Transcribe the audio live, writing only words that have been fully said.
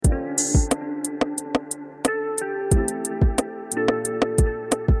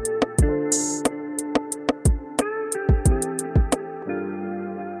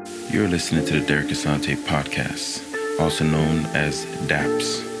listening to the Derek Asante podcast, also known as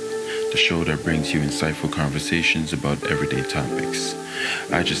DAPS, the show that brings you insightful conversations about everyday topics.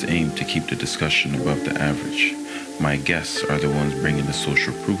 I just aim to keep the discussion above the average. My guests are the ones bringing the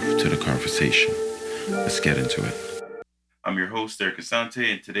social proof to the conversation. Let's get into it. I'm your host, Derek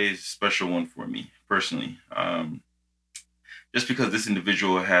Asante, and today's a special one for me, personally. Just because this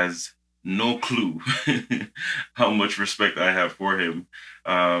individual has no clue how much respect I have for him.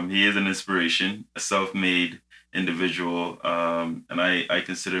 He is an inspiration, a self-made individual, and I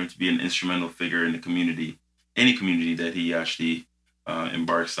consider him to be an instrumental figure in the community, any community that he actually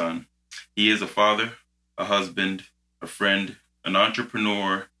embarks on. He is a father, a husband, a friend, an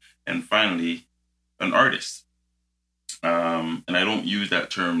entrepreneur, and finally, an artist. And I don't use that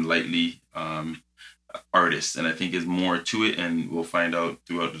term lightly, artist, and I think there's more to it, and we'll find out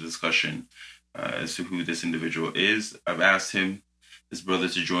throughout the discussion as to who this individual is. I've asked him, his brother,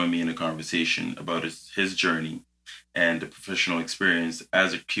 to join me in a conversation about his journey and the professional experience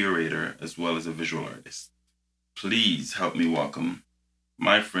as a curator as well as a visual artist. Please help me welcome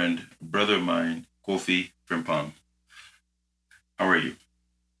my friend, brother of mine, Kofi Frimpong. How are you?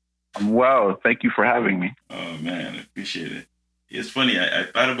 I'm well. Thank you for having me. Oh, man, I appreciate it. It's funny. I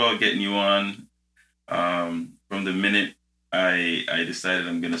thought about getting you on from the minute I decided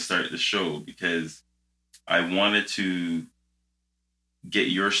I'm going to start the show, because I wanted to get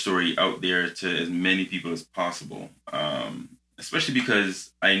your story out there to as many people as possible, especially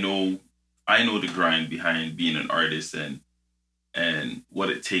because I know the grind behind being an artist and what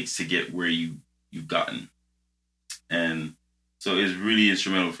it takes to get where you've gotten. And so it's really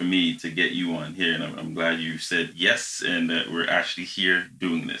instrumental for me to get you on here, and I'm glad you said yes and that we're actually here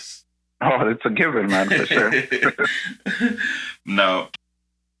doing this. Oh, it's a given, man, for sure. Now,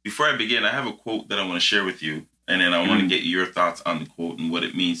 before I begin, I have a quote that I want to share with you, and then I want to get your thoughts on the quote and what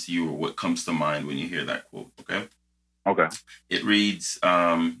it means to you, or what comes to mind when you hear that quote, okay? Okay. It reads,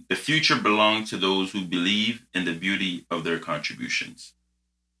 the future belongs to those who believe in the beauty of their contributions.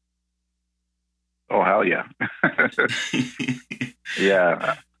 Oh, hell yeah.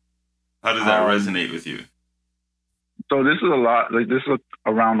 Yeah. How does that resonate with you? So this is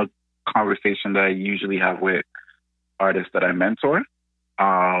around the conversation that I usually have with artists that I mentor,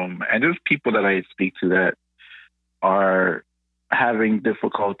 and just people that I speak to that are having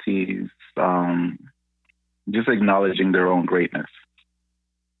difficulties just acknowledging their own greatness.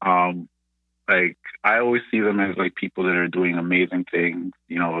 Like, I always see them as like people that are doing amazing things,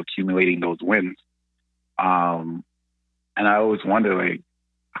 accumulating those wins. And I always wonder, like,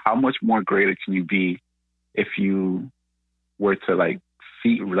 how much more greater can you be if you were to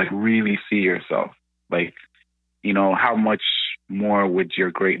really see yourself? Like, how much more would your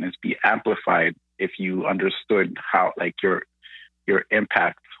greatness be amplified if you understood how, like, your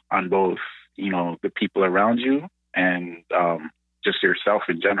impact on both, the people around you and just yourself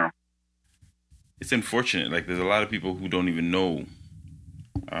in general. It's unfortunate. Like, there's a lot of people who don't even know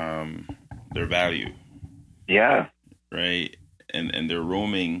their value. Yeah. Right? And they're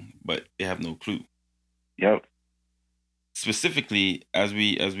roaming, but they have no clue. Yep. Specifically, as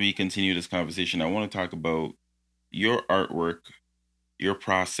we continue this conversation, I want to talk about your artwork, your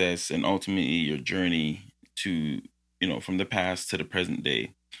process, and ultimately your journey to, from the past to the present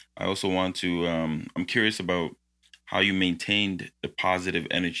day. I also want to, I'm curious about how you maintained the positive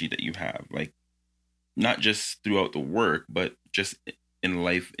energy that you have, like, not just throughout the work, but just in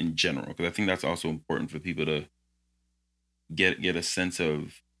life in general, because I think that's also important for people to get a sense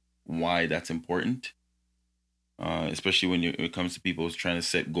of why that's important. Especially when it comes to people trying to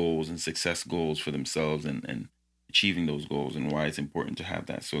set goals and success goals for themselves and achieving those goals, and why it's important to have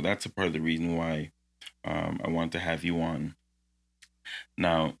that. So that's a part of the reason why I want to have you on.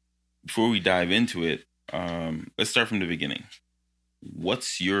 Now, before we dive into it, let's start from the beginning.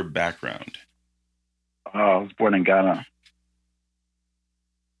 What's your background? I was born in Ghana.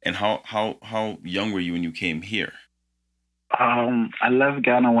 And how young were you when you came here? I left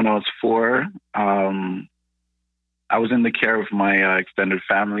Ghana when I was 4. I was in the care of my extended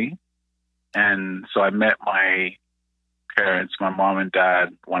family. And so I met my parents, my mom and dad,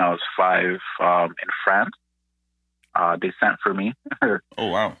 when I was 5 in France. They sent for me. Oh,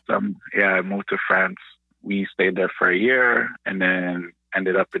 wow. So, I moved to France. We stayed there for a year and then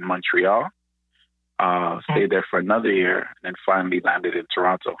ended up in Montreal. Stayed there for another year and then finally landed in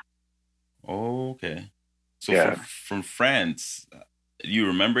Toronto. Oh, okay. So from France, do you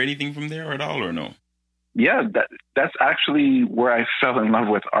remember anything from there at all, or no? Yeah, that's actually where I fell in love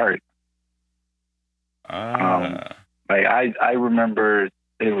with art. I remember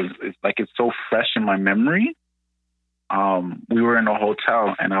it's so fresh in my memory. we were in a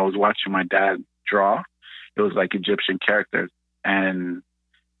hotel and I was watching my dad draw. It was like Egyptian characters. And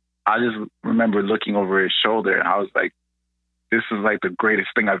I just remember looking over his shoulder and I was like, this is like the greatest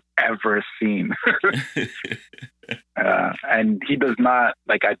thing I've ever seen. And he does not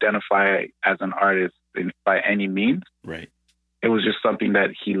like identify as an artist by any means. Right. It was just something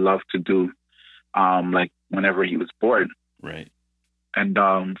that he loved to do, like whenever he was bored. Right. And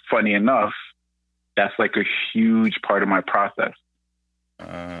funny enough, that's like a huge part of my process.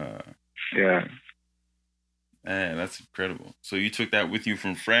 Yeah. Man, that's incredible. So you took that with you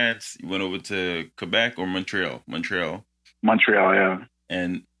from France. You went over to Quebec or Montreal? Montreal, yeah.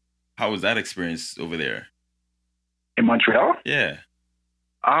 And how was that experience over there? In Montreal? Yeah.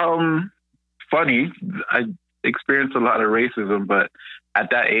 Funny. I experienced a lot of racism, but at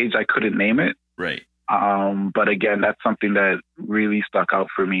that age, I couldn't name it. Right. But again, that's something that really stuck out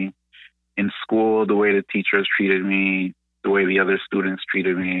for me. In school, the way the teachers treated me, the way the other students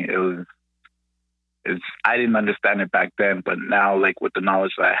treated me, I didn't understand it back then, but now, like with the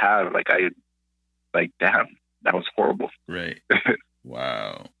knowledge that I have, damn, that was horrible. Right.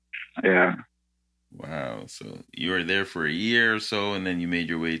 Wow. Yeah. Wow. So you were there for a year or so, and then you made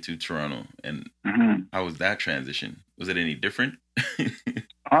your way to Toronto. And how was that transition? Was it any different? It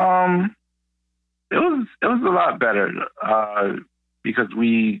was a lot better because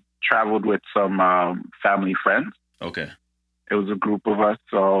we traveled with some family friends. Okay. It was a group of us,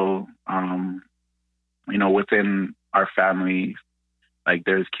 so within our family, like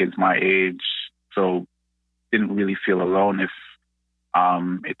there's kids my age, so didn't really feel alone if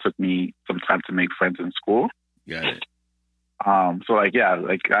it took me some time to make friends in school. Got it. So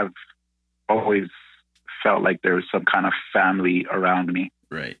I've always felt like there was some kind of family around me.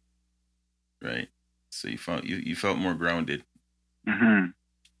 Right. Right. So you felt more grounded. Mm-hmm.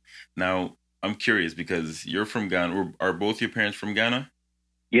 Now, I'm curious because you're from Ghana. Are both your parents from Ghana?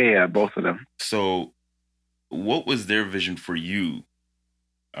 Yeah, both of them. So what was their vision for you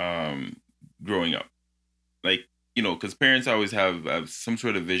growing up? Like, because parents always have some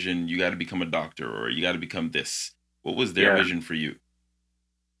sort of vision. You got to become a doctor or you got to become this. What was their vision for you?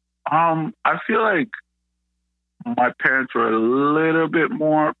 I feel like my parents were a little bit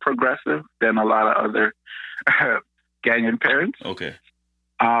more progressive than a lot of other Ghanaian parents. Okay.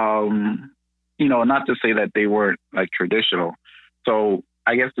 Not to say that they weren't like traditional. So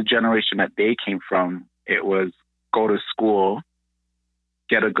I guess the generation that they came from, it was go to school,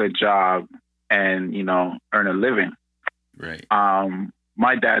 get a good job, and, earn a living. Right.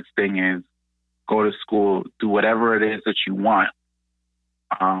 My dad's thing is go to school, do whatever it is that you want.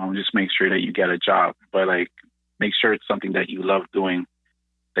 Just make sure that you get a job, but like make sure it's something that you love doing,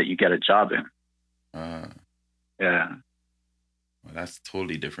 that you get a job in. Yeah. Well, that's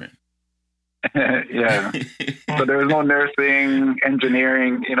totally different. Yeah. So there was no nursing,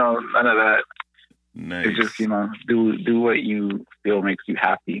 engineering, none of that. Nice. It's just, do what you feel makes you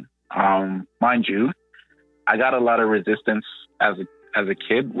happy. Mind you, I got a lot of resistance as a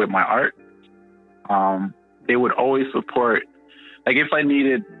kid with my art. They would always support, like if I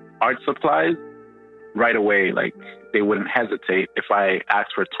needed art supplies right away, like they wouldn't hesitate. If I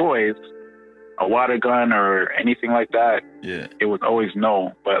asked for toys, a water gun or anything like that, it was always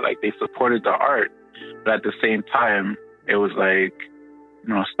no. But like they supported the art, but at the same time, it was like,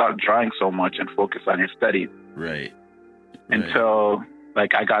 stop drawing so much and focus on your studies. Right. Until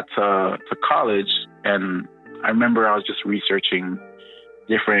like I got to college, and I remember I was just researching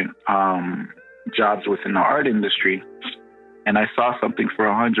different jobs within the art industry, and I saw something for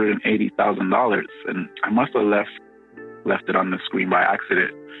 $180,000, and I must have left it on the screen by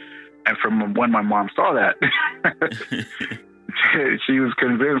accident. And from when my mom saw that, she was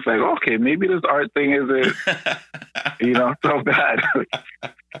convinced, like, okay, maybe this art thing isn't, so bad.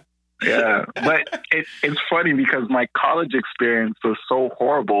 Yeah, but it's funny because my college experience was so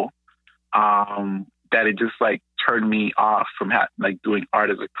horrible that it just like turned me off from doing art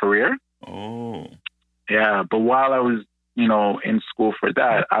as a career. Oh. Yeah, but while I was, in school for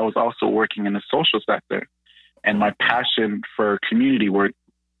that, I was also working in the social sector, and my passion for community work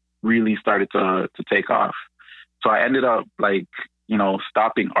really started to take off. So I ended up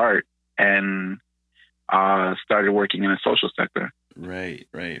stopping art and started working in the social sector. Right.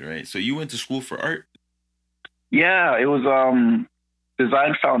 So you went to school for art? Yeah, it was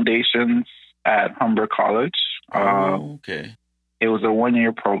Design Foundations at Humber College. Okay. It was a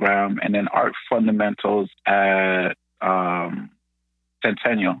 1-year program, and then Art Fundamentals at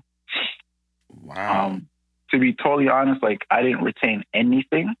Centennial. Wow. To be totally honest, like I didn't retain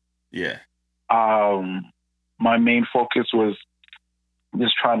anything. Yeah. My main focus was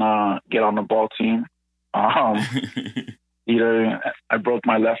just trying to get on the ball team Um, Either I broke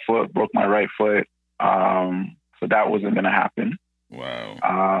my left foot, broke my right foot. So that wasn't going to happen.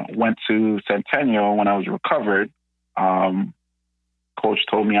 Wow. Went to Centennial when I was recovered. Coach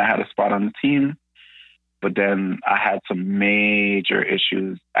told me I had a spot on the team, but then I had some major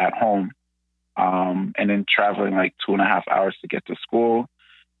issues at home. And then traveling like 2.5 hours to get to school,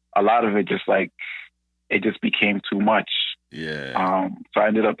 a lot of it just like, it just became too much. Yeah. So I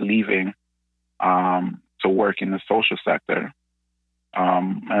ended up leaving to work in the social sector.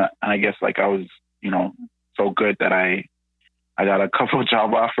 And I guess like I was, so good that I got a couple of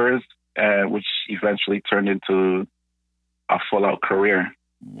job offers, which eventually turned into a full-out career.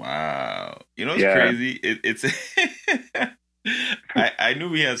 Wow. It's crazy. It's I knew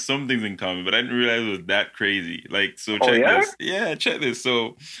we had some things in common, but I didn't realize it was that crazy. Like, so check this. Yeah, check this.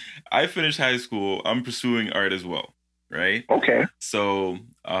 So I finished high school. I'm pursuing art as well, right? Okay. So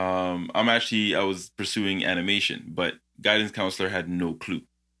I was pursuing animation, but guidance counselor had no clue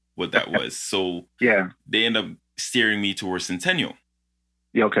what that was. So yeah, they end up steering me towards Centennial.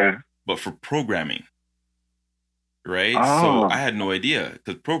 Yeah, okay. But for programming. Right? Oh. So I had no idea,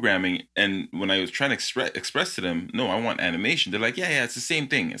 because programming, and when I was trying to express to them, no, I want animation. They're like, yeah, it's the same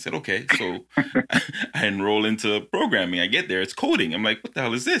thing. I said, okay. So I enroll into programming. I get there, it's coding. I'm like, what the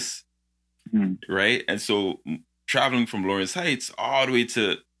hell is this? Right? And so traveling from Lawrence Heights all the way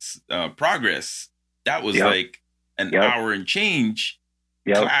to Progress, that was like an hour and change.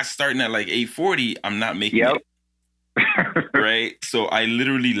 Class starting at like 8:40, I'm not making it. Right? So I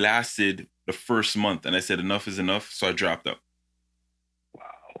literally lasted the first month, and I said enough is enough, so I dropped out.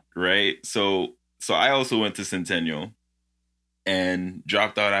 Wow. Right? So I also went to Centennial and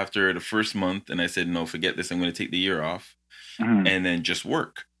dropped out after the first month, and I said, no, forget this, I'm going to take the year off and then just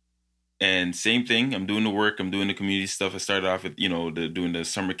work. And same thing, I'm doing the work, I'm doing the community stuff. I started off with, doing the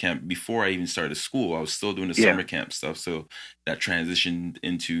summer camp before I even started school. I was still doing the summer camp stuff. So that transitioned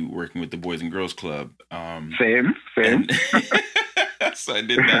into working with the Boys and Girls Club. Same. So I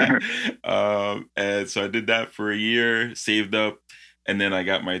did that. And so I did that for a year, saved up. And then I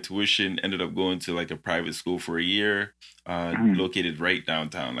got my tuition, ended up going to like a private school for a year, located right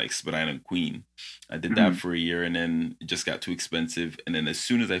downtown, like Spadina and Queen. I did that for a year, and then it just got too expensive. And then as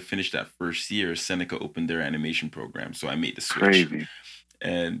soon as I finished that first year, Seneca opened their animation program. So I made the switch. Crazy.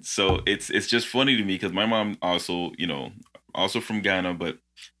 And so it's just funny to me, because my mom also, also from Ghana, but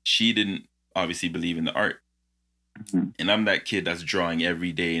she didn't obviously believe in the art. And I'm that kid that's drawing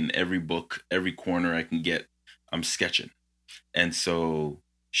every day, in every book, every corner I can get, I'm sketching. And so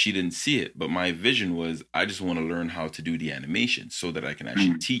she didn't see it. But my vision was, I just want to learn how to do the animation so that I can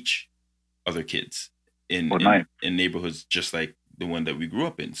actually teach other kids in neighborhoods just like the one that we grew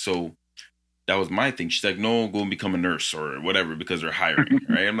up in. So that was my thing. She's like, no, go and become a nurse or whatever, because they're hiring,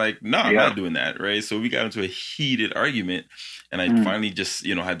 right? I'm like, no, I'm not doing that, right? So we got into a heated argument, and I finally just,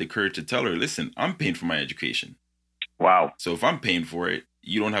 had the courage to tell her, listen, I'm paying for my education. Wow. So if I'm paying for it,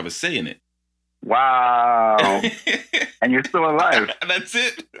 you don't have a say in it. Wow. And you're still alive. That's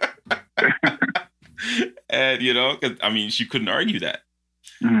it. And, because, she couldn't argue that.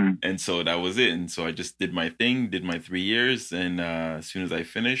 And so that was it. And so I just did my thing, did my 3 years. And as soon as I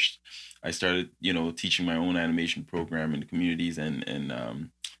finished, I started, teaching my own animation program in the communities and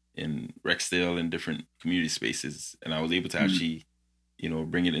in Rexdale and different community spaces. And I was able to actually,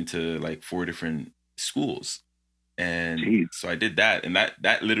 bring it into like 4 different schools. And so I did that, and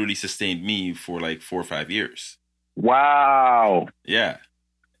that literally sustained me for like 4 or 5 years. Wow. Yeah.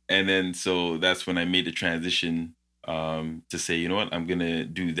 And then so that's when I made the transition to say, you know what, I'm going to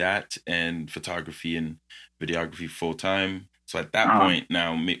do that and photography and videography full time. So at that point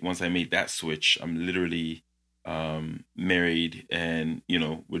now, once I made that switch, I'm literally married, and,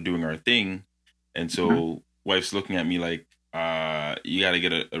 we're doing our thing. And so wife's looking at me like, you got to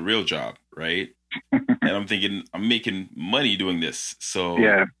get a real job, right? And I'm thinking, I'm making money doing this.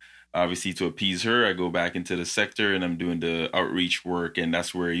 So obviously to appease her, I go back into the sector and I'm doing the outreach work. And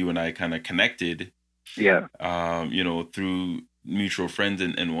that's where you and I kind of connected, through mutual friends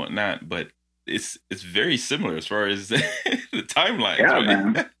and whatnot. But it's very similar as far as the timeline. Yeah, right?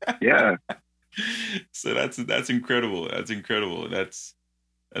 man. Yeah. So that's incredible. That's incredible. That's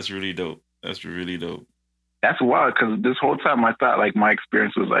really dope. That's really dope. That's wild, because this whole time I thought like my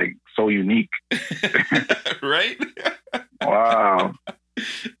experience was like so unique. Right? Wow.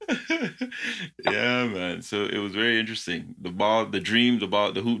 Yeah, man. So it was very interesting. The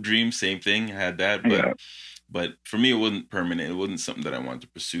hoop dream, same thing. I had that, but for me, it wasn't permanent. It wasn't something that I wanted to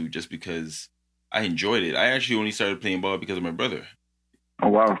pursue just because I enjoyed it. I actually only started playing ball because of my brother. Oh,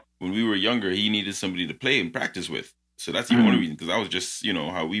 wow. When we were younger, he needed somebody to play and practice with. So that's the only reason, because I was just,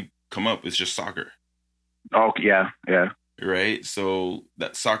 how we come up, it's just soccer. Oh, yeah, yeah. right? So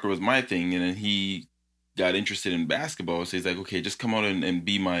that soccer was my thing, and then he got interested in basketball. So he's like, okay, just come out and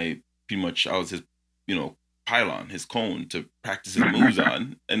be my, pretty much, I was his, pylon, his cone to practice his moves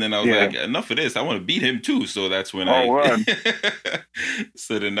on. And then I was Yeah. like, enough of this. I want to beat him too. So that's when Oh, wow.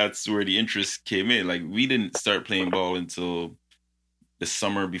 so then that's where the interest came in. Like, we didn't start playing ball until the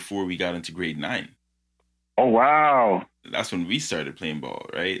summer before we got into grade 9. Oh, wow. That's when we started playing ball,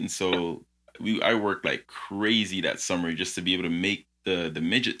 right? And so I worked like crazy that summer just to be able to make the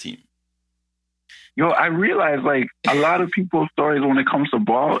midget team. Yo, I realize like a lot of people's stories when it comes to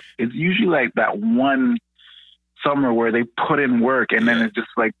ball, it's usually like that one summer where they put in work and then it just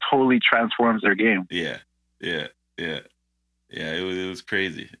like totally transforms their game. Yeah. It was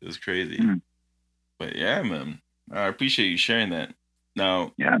crazy. It was crazy. But yeah, man, I appreciate you sharing that.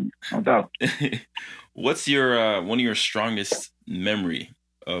 Now, yeah, no doubt. What's your one of your strongest memory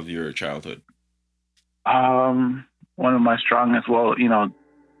of your childhood? One of my strongest, well,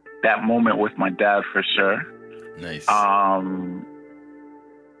 that moment with my dad for sure. Nice.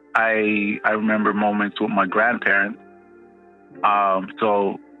 I remember moments with my grandparents.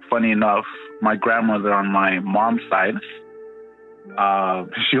 So funny enough, my grandmother on my mom's side,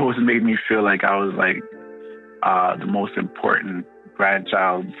 she always made me feel like I was like the most important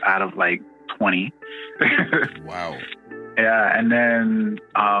grandchild out of like 20. Wow. Yeah, and then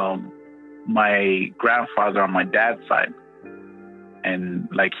my grandfather on my dad's side, and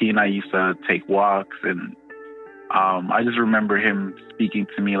like he and I used to take walks, and I just remember him speaking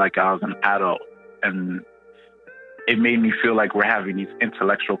to me like I was an adult, and it made me feel like we're having these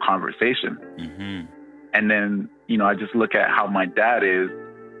intellectual conversations. Mm-hmm. And then, I just look at how my dad is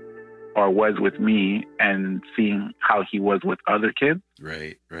or was with me and seeing how he was with other kids.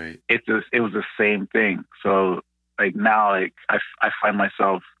 Right. It was the same thing. So like now, like I find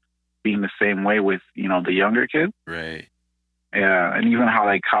myself being the same way with, the younger kids. Right. Yeah. And even how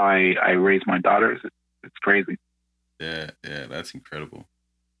I raise my daughters, it's crazy. Yeah. That's incredible.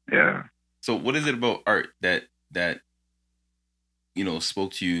 Yeah. So what is it about art that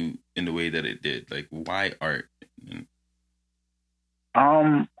spoke to you in the way that it did? Like, why art?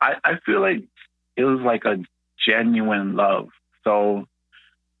 I feel like it was like a genuine love. So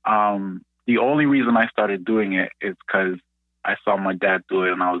the only reason I started doing it is because I saw my dad do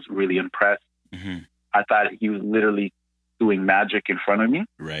it and I was really impressed. Mm-hmm. I thought he was literally doing magic in front of me.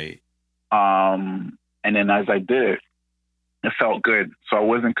 Right. And then as I did it felt good. So I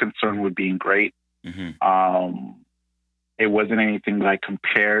wasn't concerned with being great. Mm-hmm. It wasn't anything that I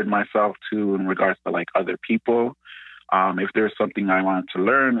compared myself to in regards to like other people. If there's something I wanted to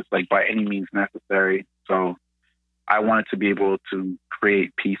learn, it's like by any means necessary. So I wanted to be able to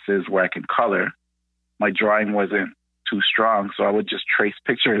create pieces where I can color. My drawing wasn't too strong, so I would just trace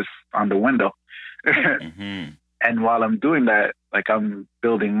pictures on the window. Mm-hmm. And while I'm doing that, like I'm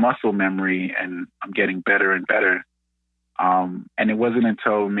building muscle memory and I'm getting better and better. And it wasn't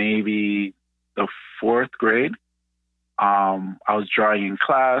until maybe the 4th grade, I was drawing in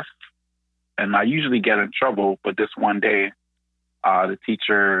class, and I usually get in trouble, but this one day, the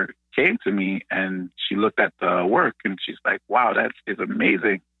teacher came to me and she looked at the work and she's like, wow, that is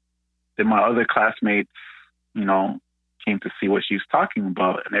amazing. Then my other classmates, came to see what she was talking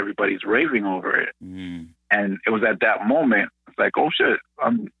about, and everybody's raving over it. Mm. And it was at that moment, it's like, oh shit,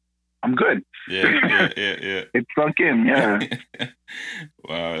 I'm good. Yeah. It sunk in, yeah.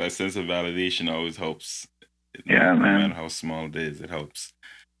 Wow, that sense of validation always helps. Yeah, no man. matter how small it is, it helps.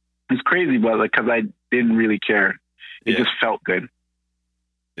 It's crazy, but like, because I didn't really care. It just felt good.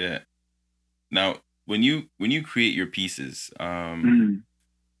 Yeah. Now, when you create your pieces,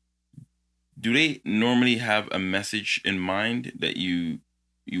 do they normally have a message in mind that you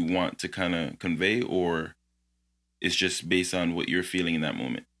want to kind of convey, or it's just based on what you're feeling in that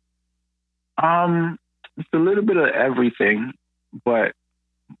moment? It's a little bit of everything, but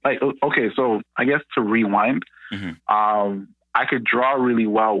like, okay, so I guess to rewind, I could draw really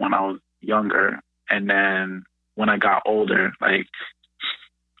well when I was younger, and then when I got older, like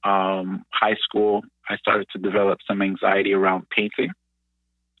high school, I started to develop some anxiety around painting,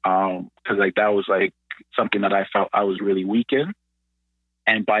 because like that was like something that I felt I was really weak in.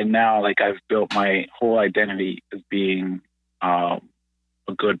 And by now, like I've built my whole identity as being a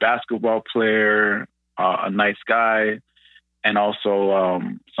good basketball player, a nice guy, and also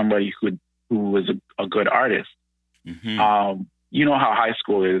somebody who was a good artist. Mm-hmm. You know how high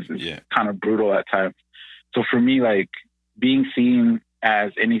school is. It's kind of brutal at times. So for me, like being seen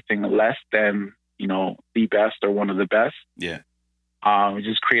as anything less than, the best or one of the best, it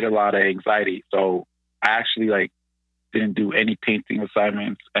just created a lot of anxiety. So I actually like didn't do any painting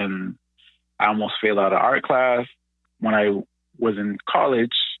assignments, and I almost failed out of art class. When I was in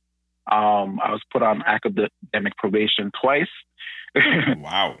college, I was put on academic probation twice.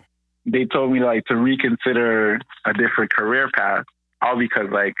 Wow. They told me like to reconsider a different career path, all because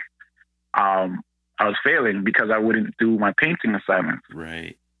like I was failing because I wouldn't do my painting assignments.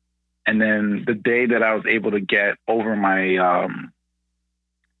 Right. And then the day that I was able to get over my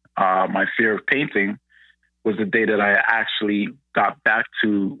my fear of painting was the day that I actually got back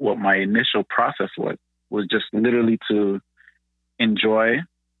to what my initial process was just literally to enjoy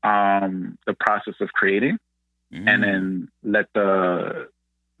the process of creating, and then let the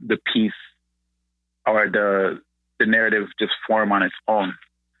piece or the narrative just form on its own.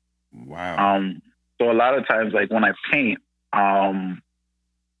 Wow. So a lot of times, like when I paint,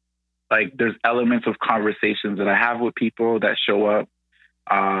 like there's elements of conversations that I have with people that show up.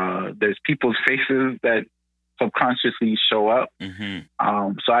 There's people's faces that subconsciously show up.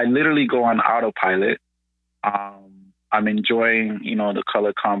 So I literally go on autopilot. I'm enjoying, the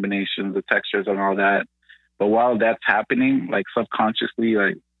color combinations, the textures and all that. But while that's happening, like subconsciously,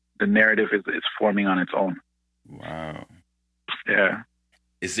 like the narrative is forming on its own. Wow. Yeah.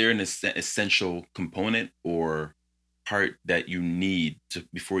 Is there an essential component or part that you need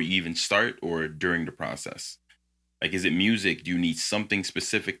before you even start or during the process? Like, is it music? Do you need something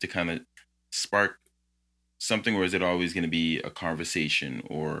specific to kind of spark something, or is it always going to be a conversation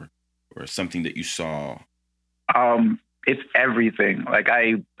or something that you saw? It's everything. Like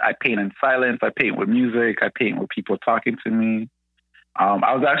I paint in silence. I paint with music. I paint with people talking to me.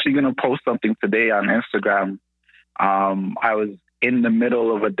 I was actually going to post something today on Instagram. I was in the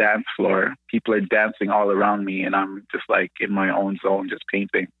middle of a dance floor. People are dancing all around me, and I'm just like in my own zone, just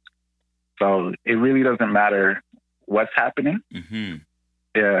painting. So it really doesn't matter what's happening.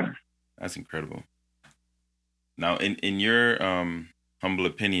 Yeah. That's incredible. Now, in your humble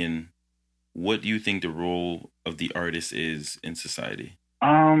opinion, what do you think the role of the artist is in society?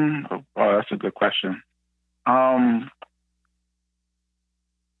 That's a good question. I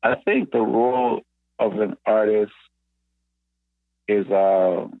think the role of an artist is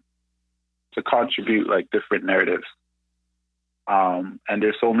to contribute like different narratives. And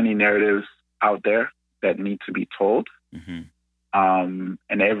there's so many narratives out there that need to be told. And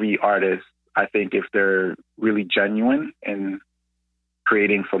every artist, I think if they're really genuine in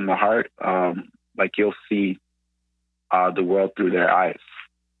creating from the heart, like you'll see the world through their eyes.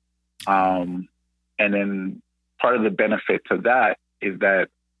 And then part of the benefit to that is that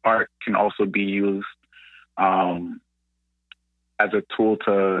art can also be used as a tool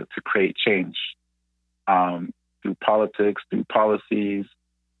to create change through politics, through policies,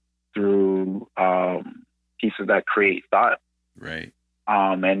 through pieces that create thought. Right.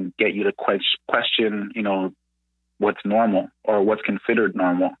 And get you to question, what's normal or what's considered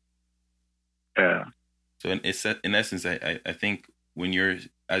normal. Yeah. So in essence, I think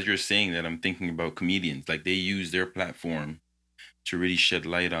as you're saying that, I'm thinking about comedians. Like they use their platform to really shed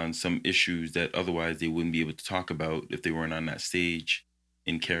light on some issues that otherwise they wouldn't be able to talk about if they weren't on that stage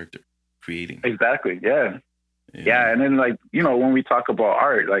in character creating. Exactly. Yeah. Yeah. And then when we talk about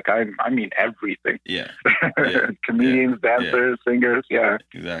art, like I mean everything. Yeah. Comedians, dancers, singers. Yeah.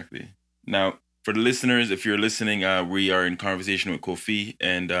 Exactly. Now, for the listeners, if you're listening, we are in conversation with Kofi,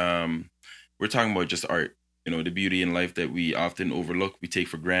 and we're talking about just art, the beauty in life that we often overlook, we take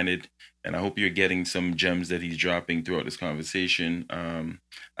for granted. And I hope you're getting some gems that he's dropping throughout this conversation. I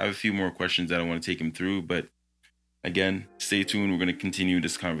have a few more questions that I want to take him through, but again, stay tuned. We're going to continue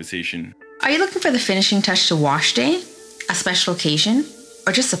this conversation. Are you looking for the finishing touch to wash day, a special occasion,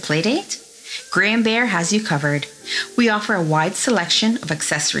 or just a play date? Graham Bear has you covered. We offer a wide selection of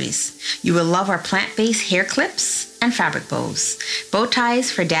accessories. You will love our plant-based hair clips and fabric bows, bow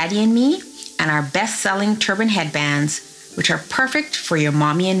ties for daddy and me, and our best-selling turban headbands, which are perfect for your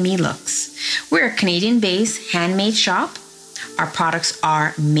mommy and me looks. We're a Canadian-based handmade shop. Our products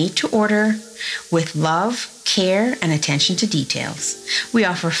are made to order with love, care, and attention to details. We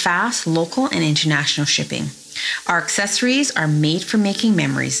offer fast, local, and international shipping. Our accessories are made for making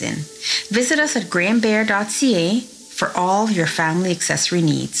memories in. Visit us at grahambear.ca for all your family accessory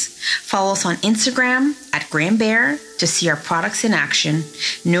needs. Follow us on Instagram at Graham Bear to see our products in action,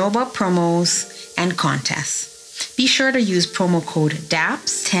 know about promos and contests. Be sure to use promo code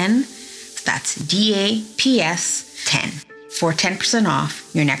DAPS10, that's DAPS 10, for 10%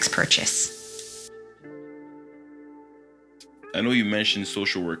 off your next purchase. I know you mentioned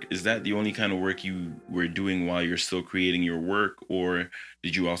social work. Is that the only kind of work you were doing while you're still creating your work, or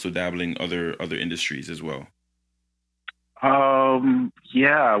did you also dabble in other industries as well?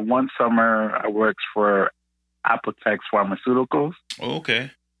 Yeah. One summer I worked for Apotex Pharmaceuticals. Oh,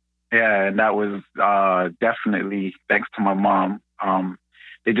 okay. Yeah, and that was definitely thanks to my mom.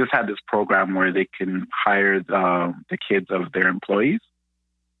 They just had this program where they can hire the kids of their employees.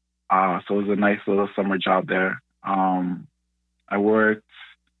 So it was a nice little summer job there. I worked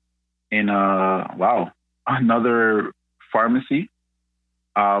in another pharmacy,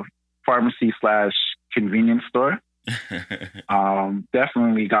 pharmacy slash convenience store.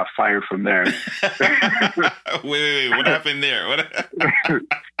 Definitely got fired from there. Wait, what happened there?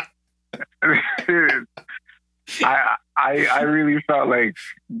 I really felt like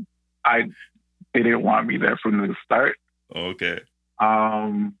they didn't want me there from the start. Okay.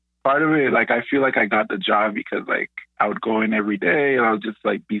 Part of it, like, I feel like I got the job because, like, I would go in every day and I would just,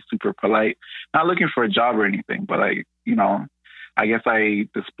 like, be super polite, not looking for a job or anything, but, like, you know, I guess I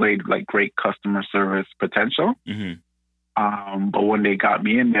displayed, like, great customer service potential. Mm-hmm. But when they got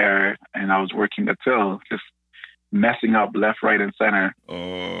me in there and I was working the till, just messing up left, right, and center.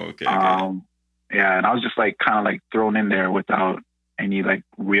 Oh, okay. Yeah, and I was just, like, kind of, like, thrown in there without any, like,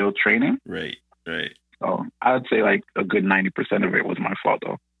 real training. Right. So I would say, like, a good 90% of it was my fault,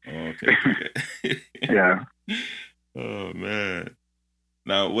 though. Okay. Yeah. Oh man.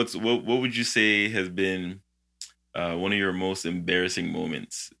 Now, what would you say has been one of your most embarrassing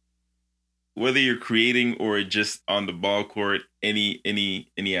moments, whether you're creating or just on the ball court, any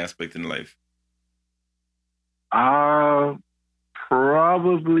aspect in life?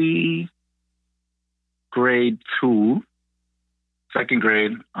 Probably grade 2, second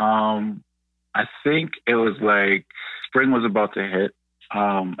grade. I think it was like spring was about to hit.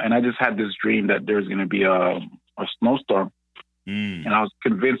 And I just had this dream that there's going to be a snowstorm. And I was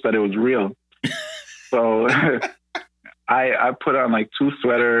convinced that it was real. So I put on like 2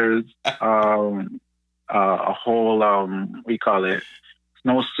 sweaters, a whole, what do you call it,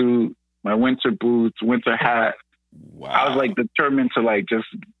 snowsuit, my winter boots, winter hat. Wow. I was like determined to like just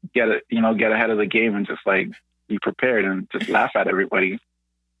get ahead of the game and just like be prepared and just laugh at everybody.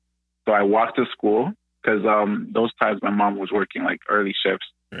 So I walked to school. Because those times my mom was working like early shifts,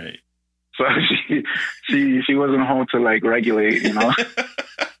 right? So she wasn't home to like regulate, you know.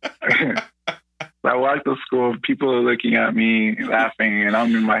 So I walked to school, people are looking at me, laughing, and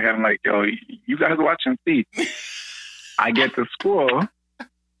I'm in my head, I'm like, yo, you guys watch and see. I get to school,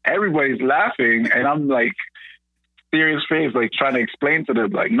 everybody's laughing, and I'm like, serious face, like trying to explain to them,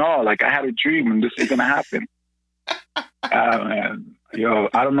 like, no, like I had a dream and this is gonna happen. Man. Yo,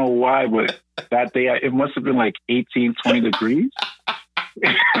 I don't know why, but that day it must have been like 18, 20 degrees.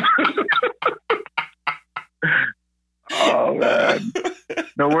 Oh, man.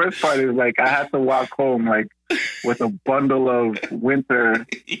 The worst part is like I had to walk home like with a bundle of winter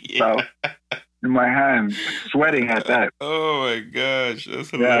stuff in my hand, sweating at that. Oh my gosh, that's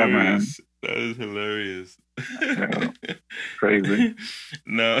hilarious. Yeah, that is hilarious. Yeah, crazy.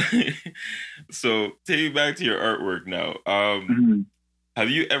 No, so take me back to your artwork now. Have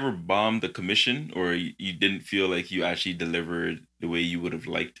you ever bombed a commission, or you didn't feel like you actually delivered the way you would have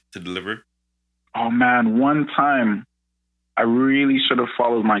liked to deliver? Oh man, one time I really should have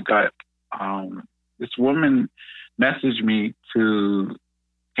followed my gut. This woman messaged me to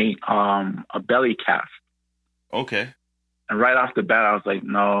paint a belly cast. Okay. And right off the bat, I was like,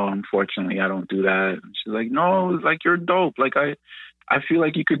 no, unfortunately, I don't do that. And she's like, no, it's like, you're dope. Like, I feel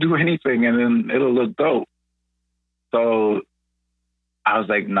like you could do anything and then it'll look dope. So I was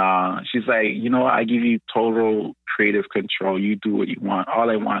like, nah. She's like, you know what? I give you total creative control. You do what you want. All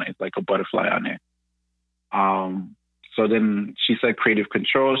I want is like a butterfly on it. So then she said creative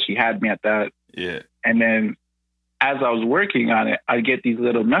control. She had me at that. Yeah. And then as I was working on it, I get these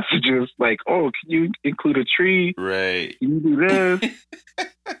little messages like, oh, can you include a tree? Right. Can you do this?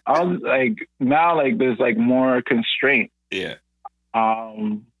 I was like, now like there's like more constraint. Yeah.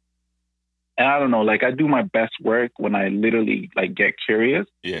 And I don't know, like I do my best work when I literally like get curious.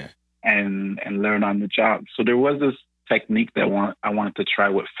 Yeah. And learn on the job. So there was this technique that I wanted to try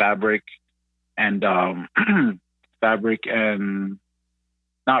with fabric and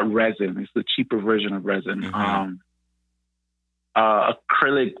not resin. It's the cheaper version of resin. Mm-hmm.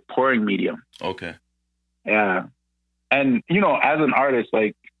 Acrylic pouring medium. Okay. Yeah. And, you know, as an artist,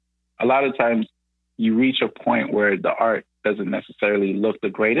 like a lot of times you reach a point where the art doesn't necessarily look the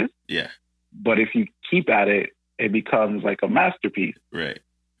greatest. Yeah. But if you keep at it, it becomes like a masterpiece. Right.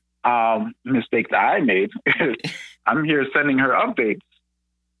 Mistake that I made. I'm here sending her updates.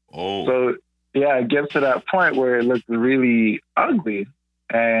 Oh. So yeah, it gets to that point where it looks really ugly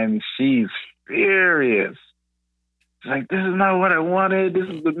and she's furious. She's like, this is not what I wanted. This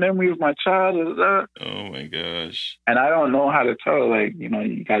is the memory of my child. Oh my gosh. And I don't know how to tell her, like, you know,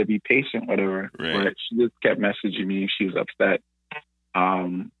 you got to be patient, whatever. Right. But she just kept messaging me. She was upset.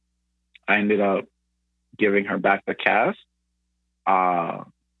 I ended up giving her back the cast.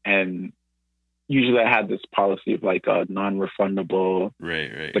 And usually I had this policy of like a non-refundable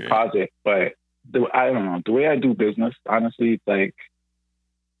deposit, but I don't know, the way I do business, honestly, it's like,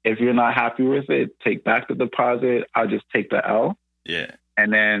 if you're not happy with it, take back the deposit. I'll just take the L. Yeah.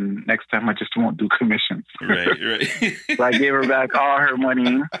 And then next time I just won't do commissions. Right. So I gave her back all her money,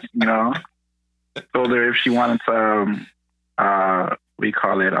 you know, told her if she wanted to,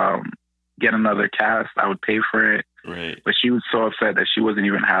 get another cast, I would pay for it. Right. But she was so upset that she wasn't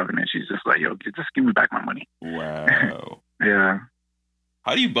even having it. She's just like, yo, just give me back my money. Wow. Yeah.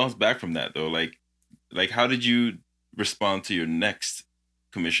 How do you bounce back from that though? Like how did you respond to your next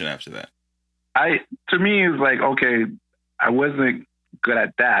commission after that? To me, it's like, okay, I wasn't good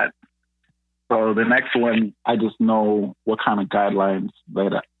at that. So the next one, I just know what kind of guidelines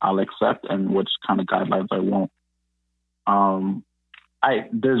that I'll accept and which kind of guidelines I won't.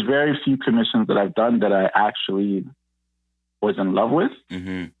 There's very few commissions that I've done that I actually was in love with.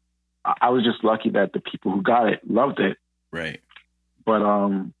 Mm-hmm. I was just lucky that the people who got it loved it. Right. But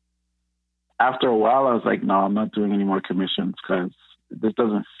after a while, I was like, no, I'm not doing any more commissions because this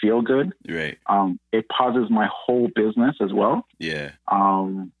doesn't feel good. Right. It pauses my whole business as well. Yeah.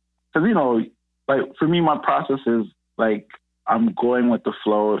 Because, you know, like for me, my process is like I'm going with the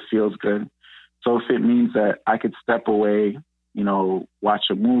flow. It feels good. So if it means that I could step away, you know, watch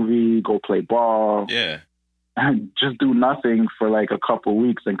a movie, go play ball. Yeah. And just do nothing for like a couple of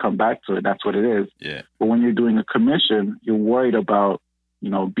weeks and come back to it. That's what it is. Yeah. But when you're doing a commission, you're worried about, you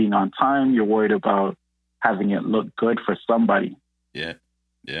know, being on time. You're worried about having it look good for somebody. Yeah.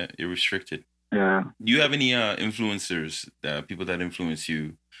 Yeah. You're restricted. Yeah. Do you have any influencers, people that influence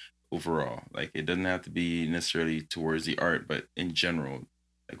you overall? Like, it doesn't have to be necessarily towards the art, but in general,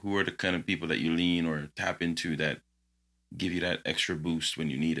 like, who are the kind of people that you lean or tap into that give you that extra boost when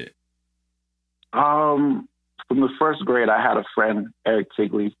you need it? From the first grade, I had a friend, Eric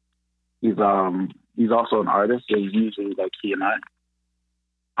Tigley. He's also an artist. So he's usually like he and I.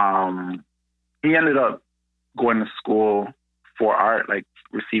 He ended up going to school for art, like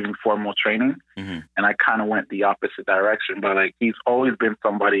receiving formal training. Mm-hmm. And I kind of went the opposite direction. But like, he's always been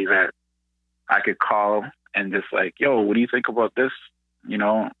somebody that I could call and just like, yo, what do you think about this? You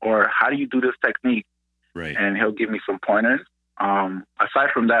know, or how do you do this technique? Right. And he'll give me some pointers.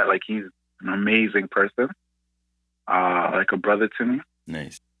 Aside from that, like, he's an amazing person, like a brother to me.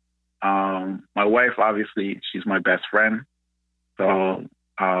 Nice. My wife, obviously, she's my best friend. So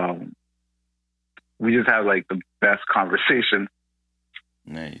we just have like the best conversation.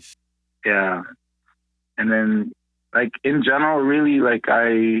 Nice. Yeah. And then like in general, really, like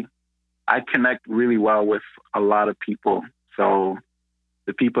I connect really well with a lot of people. So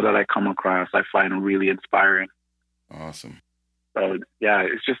the people that I come across, I find really inspiring. Awesome. So yeah,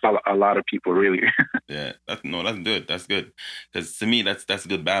 it's just a lot of people, really. Yeah, that's good. That's good. Because to me, that's a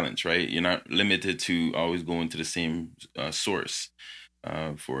good balance, right? You're not limited to always going to the same source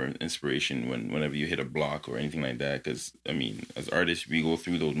for inspiration whenever you hit a block or anything like that. Because I mean, as artists, we go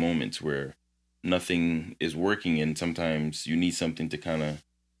through those moments where nothing is working, and sometimes you need something to kind of,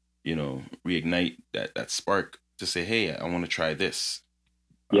 you know, reignite that spark to say, hey, I want to try this.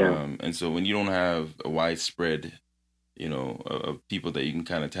 Yeah. And so when you don't have a widespread, you know, of people that you can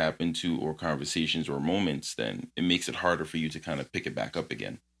kind of tap into, or conversations or moments, then it makes it harder for you to kind of pick it back up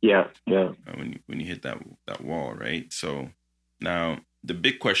again. Yeah. When you hit that wall, right? So now the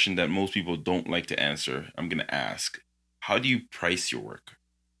big question that most people don't like to answer, I'm going to ask: how do you price your work?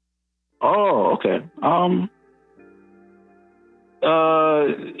 Oh, okay.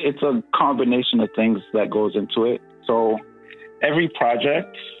 It's a combination of things that goes into it. So every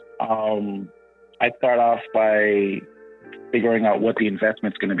project, I start off by figuring out what the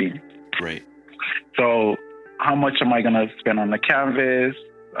investment's going to be. Right. So how much am I going to spend on the canvas,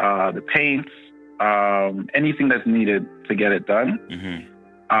 the paints, anything that's needed to get it done?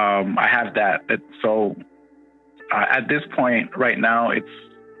 Mm-hmm. I have that. So at this point right now, it's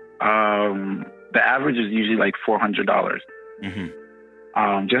the average is usually like $400.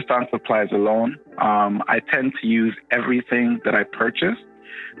 Mm-hmm. Just on supplies alone. I tend to use everything that I purchase.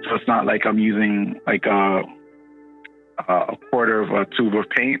 So it's not like I'm using like a quarter of a tube of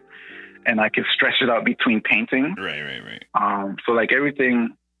paint and I can stretch it out between painting. Right. So like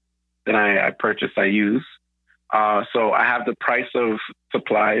everything that I purchase, I use. So I have the price of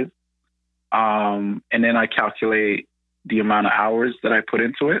supplies. And then I calculate the amount of hours that I put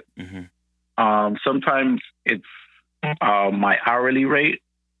into it. Mm-hmm. Sometimes it's my hourly rate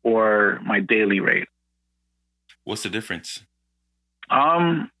or my daily rate. What's the difference?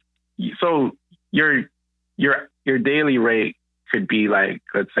 So your daily rate could be like,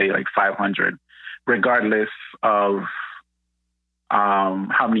 let's say like 500, regardless of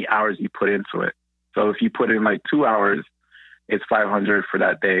how many hours you put into it. So if you put in like 2 hours, it's 500 for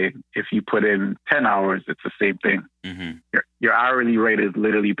that day. If you put in 10 hours, it's the same thing. Mm-hmm. Your hourly rate is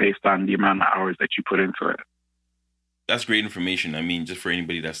literally based on the amount of hours that you put into it. That's great information. I mean, just for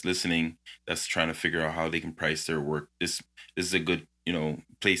anybody that's listening, that's trying to figure out how they can price their work, this is a good,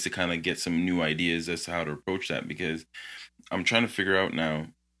 place to kind of get some new ideas as to how to approach that, because I'm trying to figure out now,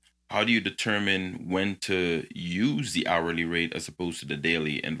 how do you determine when to use the hourly rate as opposed to the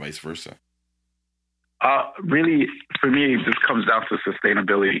daily and vice versa? Really, for me, it just comes down to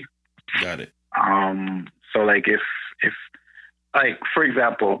sustainability. Got it. So like if like, for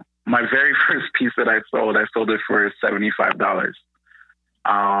example, my very first piece that I sold it for $75.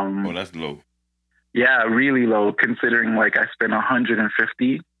 Oh, that's low. Yeah, really low, considering like I spent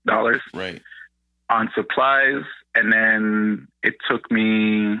 $150 right on supplies, and then it took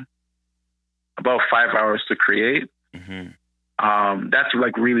me about 5 hours to create. Mm-hmm. That's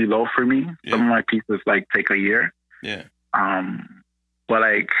like really low for me. Yeah. Some of my pieces like take a year. Yeah. But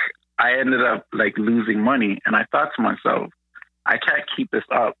like I ended up like losing money, and I thought to myself, I can't keep this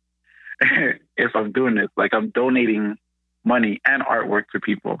up if I'm doing this. Like I'm donating money and artwork to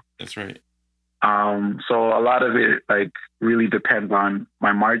people. That's right. So a lot of it like really depends on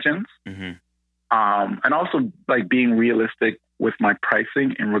my margins. Mm-hmm. And also like being realistic with my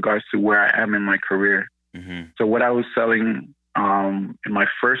pricing in regards to where I am in my career. Mm-hmm. So what I was selling in my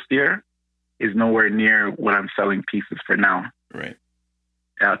first year is nowhere near what I'm selling pieces for now. Right.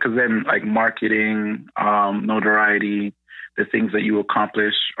 Yeah, because then like marketing, notoriety, the things that you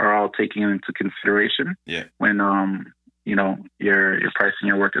accomplish are all taken into consideration. Yeah. When you're pricing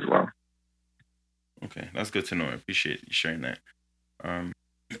your work as well. Okay, that's good to know. I appreciate you sharing that.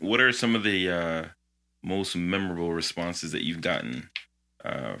 What are some of the most memorable responses that you've gotten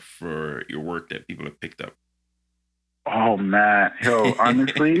for your work that people have picked up? Oh man,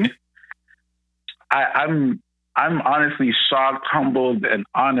 honestly, I'm honestly shocked, humbled, and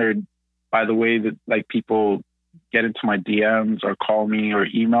honored by the way that like people get into my DMs or call me or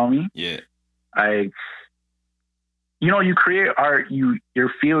email me. Yeah. You create art,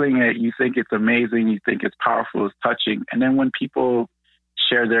 you're feeling it, you think it's amazing, you think it's powerful, it's touching. And then when people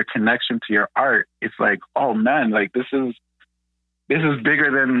share their connection to your art, it's like, oh man, like this is bigger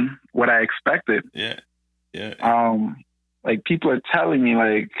than what I expected. Yeah. Yeah. Like people are telling me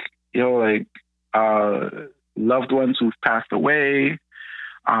like, loved ones who've passed away.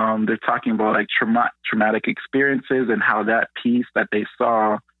 They're talking about like traumatic experiences and how that piece that they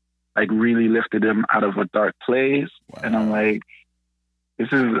saw like really lifted them out of a dark place. Wow. And I'm like,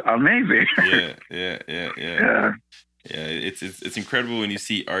 this is amazing. Yeah. It's incredible when you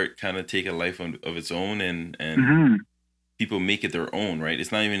see art kind of take a life of its own and mm-hmm. people make it their own, right?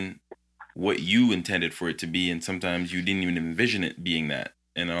 It's not even what you intended for it to be, and sometimes you didn't even envision it being that.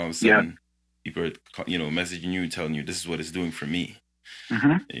 And all of a sudden, people are messaging you, telling you this is what it's doing for me.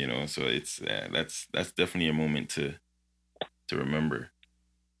 Mm-hmm. So it's that's definitely a moment to remember.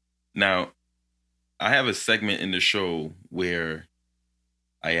 Now, I have a segment in the show where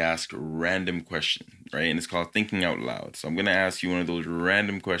I ask random questions, right? And it's called Thinking Out Loud. So I'm going to ask you one of those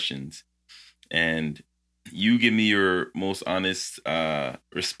random questions, and you give me your most honest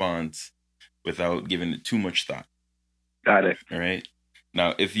response without giving it too much thought. Got it. All right.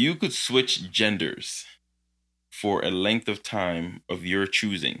 Now, if you could switch genders for a length of time of your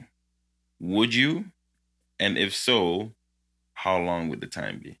choosing, would you? And if so, how long would the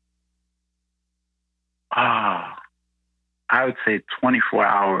time be? I would say 24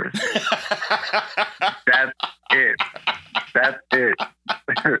 hours. That's it.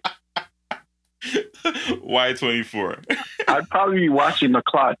 Why 24? I'd probably be watching the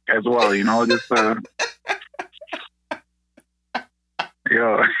clock as well, just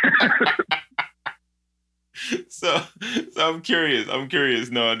So I'm curious.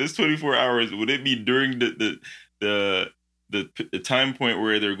 No, this 24 hours, would it be during the time point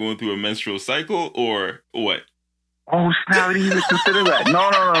where they're going through a menstrual cycle, or what? Oh, snap, I didn't even consider that.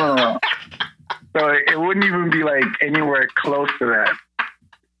 No. So it wouldn't even be like anywhere close to that.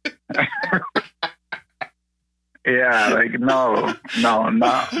 Yeah, like no.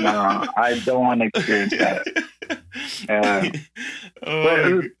 I don't want to experience that. Yeah.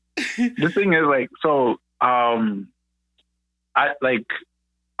 But the thing is, like, so I like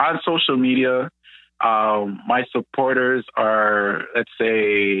on social media, my supporters are, let's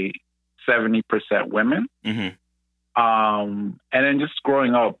say, 70% women. Mm-hmm. And then just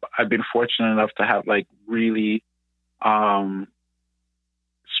growing up, I've been fortunate enough to have like really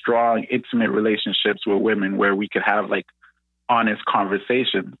strong, intimate relationships with women where we could have like honest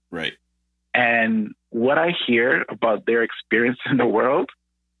conversations. Right. And what I hear about their experience in the world,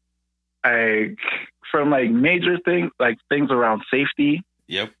 from like major things, like things around safety,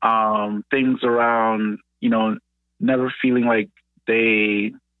 Yep. things around, never feeling like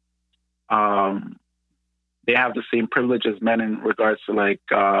they have the same privilege as men in regards to like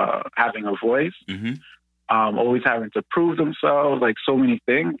having a voice, Mm-hmm. always having to prove themselves, like so many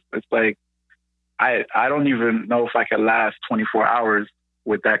things. It's like I don't even know if I could last 24 hours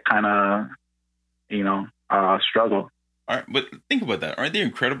with that kind of struggle. But think about that. Aren't they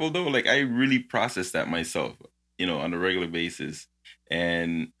incredible though? Like I really process that myself, on a regular basis,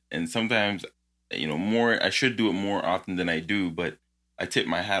 and sometimes, more. I should do it more often than I do, but I tip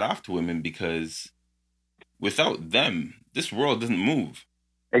my hat off to women because without them, this world doesn't move.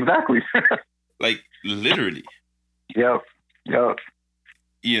 Exactly. Like literally. Yep.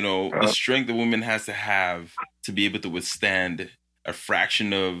 The strength a woman has to have to be able to withstand a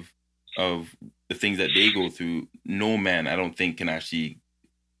fraction of the things that they go through. No man, I don't think, can actually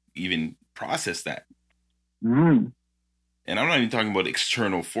even process that. Mm. And I'm not even talking about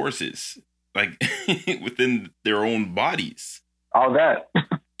external forces, like within their own bodies. All that.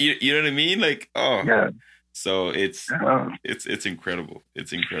 You know what I mean? Like, oh, yeah. So it's incredible.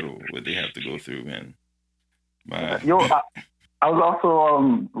 It's incredible what they have to go through, man. I was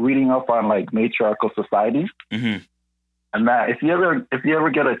also reading up on like matriarchal societies, mm-hmm. and that if you ever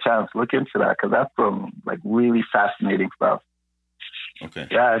get a chance, look into that because that's some like really fascinating stuff. Okay.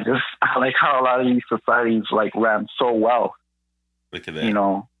 Yeah, I like how a lot of these societies like ran so well. Look at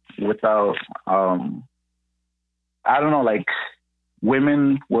that. Without I don't know, like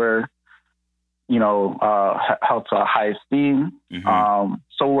women were held to a high esteem. Mm-hmm.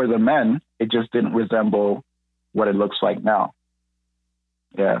 So were the men. It just didn't resemble what it looks like now.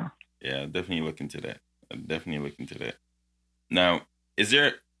 Yeah. Yeah, definitely look into that. Now, is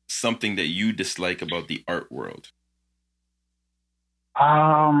there something that you dislike about the art world?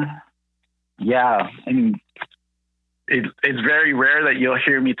 Yeah. I mean, it's very rare that you'll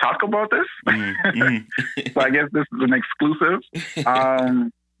hear me talk about this. Mm-hmm. So I guess this is an exclusive.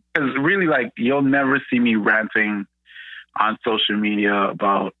 Because really, like, you'll never see me ranting on social media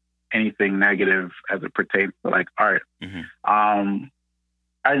about anything negative as it pertains to like art. Mm-hmm.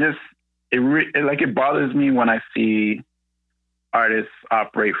 It bothers me when I see artists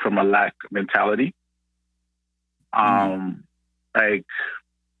operate from a lack mentality. Like,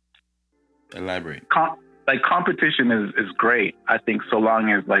 elaborate. Competition is great. I think so long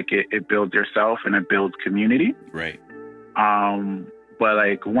as like it builds yourself and it builds community. Right. But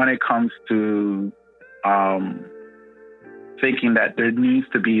like when it comes to thinking that there needs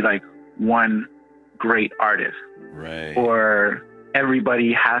to be like one great artist, right, or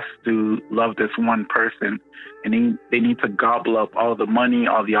everybody has to love this one person and they need to gobble up all the money,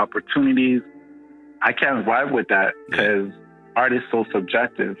 all the opportunities. I can't vibe with that because art is so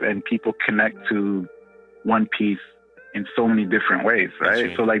subjective and people connect to one piece in so many different ways,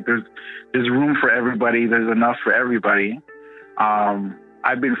 right? So like there's room for everybody. There's enough for everybody.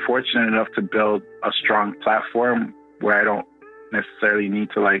 I've been fortunate enough to build a strong platform where I don't necessarily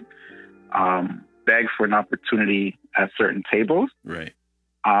need to like beg for an opportunity at certain tables. Right.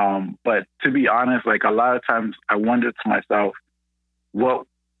 But to be honest, like a lot of times I wonder to myself, what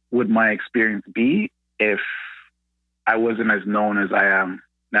would my experience be if I wasn't as known as I am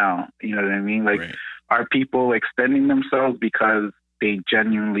now? You know what I mean? Like, are people extending themselves because they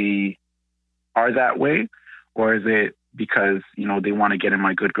genuinely are that way? Or is it because, they want to get in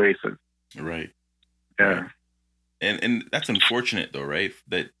my good graces? Right. Yeah. Right. And that's unfortunate though, right?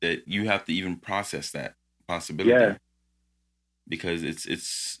 That you have to even process that possibility. Yeah. Because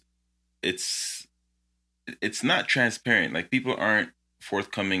it's not transparent. Like people aren't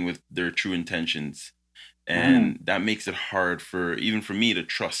forthcoming with their true intentions. And that makes it hard for me to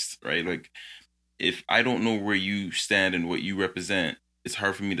trust, right? Like if I don't know where you stand and what you represent, it's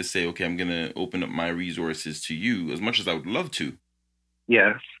hard for me to say, okay, I'm going to open up my resources to you as much as I would love to.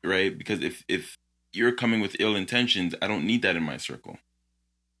 Yeah. Right? Because if you're coming with ill intentions, I don't need that in my circle.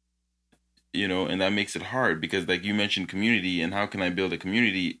 And that makes it hard because like you mentioned community, and how can I build a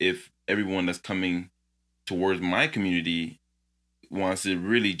community if everyone that's coming towards my community wants to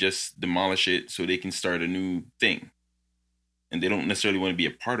really just demolish it so they can start a new thing. And they don't necessarily want to be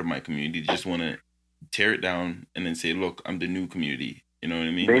a part of my community. They just want to tear it down and then say, look, I'm the new community. You know what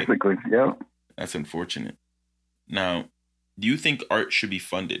I mean? Basically, yeah. That's unfortunate. Now, do you think art should be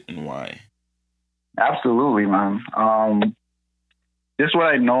funded and why? Absolutely, man. This is what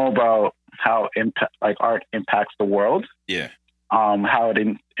I know about how art impacts the world. Yeah. How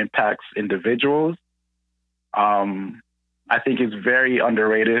it impacts individuals. I think it's very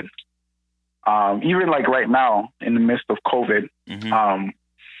underrated. Even like right now, in the midst of COVID,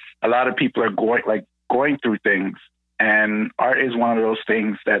 a lot of people are going through things, and art is one of those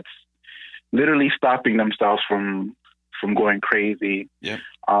things that's literally stopping themselves from going crazy,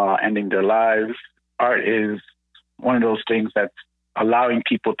 ending their lives. Art is one of those things that's allowing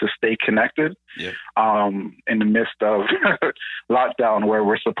people to stay connected in the midst of lockdown, where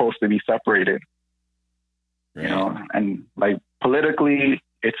we're supposed to be separated. Right. You know, and like politically,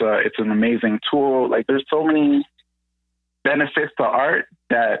 it's an amazing tool. Like, there's so many benefits to art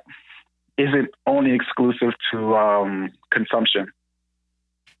that isn't only exclusive to consumption.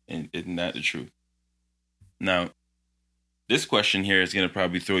 And isn't that the truth? Now, this question here is going to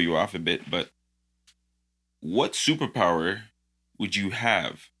probably throw you off a bit, but what superpower would you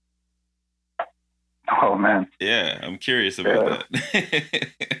have? Oh, man. Yeah, I'm curious about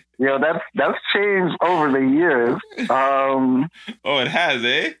that. Yeah, that's changed over the years. Oh, it has,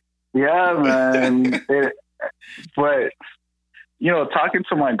 eh? Yeah, man. But, you know, talking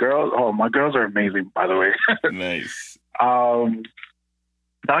to my girls, my girls are amazing, by the way. Nice.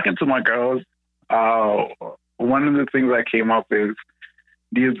 Talking to my girls, one of the things that came up is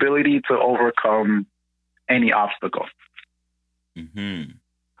the ability to overcome any obstacle. Mm-hmm.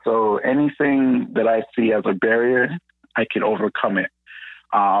 So anything that I see as a barrier, I can overcome it.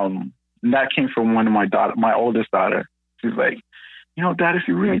 And that came from one of my oldest daughter. She's like, you know, Dad, if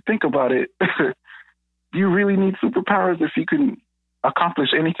you really think about it, do you really need superpowers if you can accomplish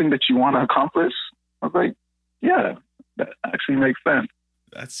anything that you want to accomplish? I was like, yeah, that actually makes sense.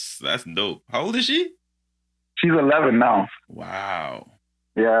 That's dope. How old is she? She's 11 now. Wow.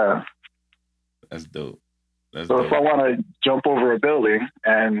 Yeah. That's dope. If I want to jump over a building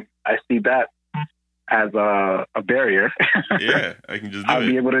and I see that as a barrier, yeah, I can just do I'll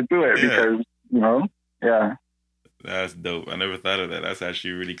be able to do it because, you know, yeah. That's dope. I never thought of that. That's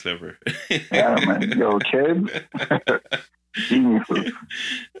actually really clever. Yeah, man. Yo, kids. Geniuses.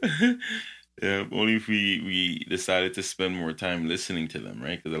 Yeah, only if we decided to spend more time listening to them,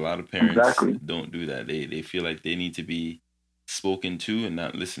 right? Because a lot of parents don't do that. They feel like they need to be spoken to and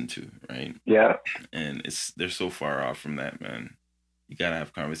not listened to, right? Yeah. And they're so far off from that, man. You gotta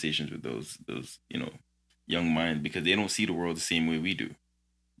have conversations with those young minds, because they don't see the world the same way we do.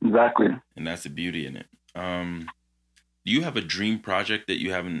 Exactly. And that's the beauty in it. Do you have a dream project that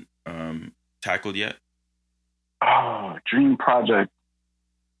you haven't tackled yet? Oh, dream project.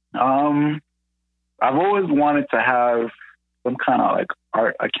 I've always wanted to have some kind of like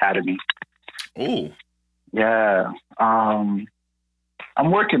art academy. Oh. Yeah. I'm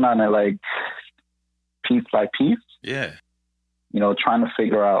working on it like piece by piece. Yeah. You know, trying to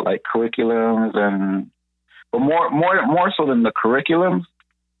figure out like curriculums but more so than the curriculums,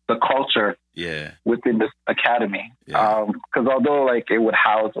 the culture. Yeah. Within this academy. Yeah. Because although like it would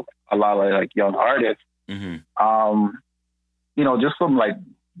house a lot of like young artists, you know, just some like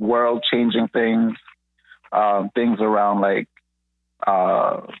world changing things, things around like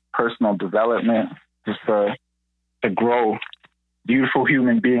personal development, just to grow beautiful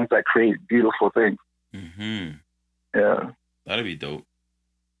human beings that create beautiful things. Mm-hmm. Yeah. That'd be dope.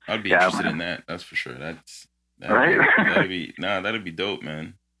 I'd be interested in that. That's for sure. That'd be dope,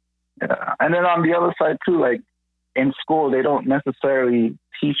 man. Yeah. And then on the other side too, like in school, they don't necessarily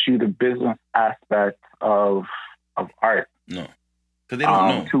teach you the business aspect of art. No, because they don't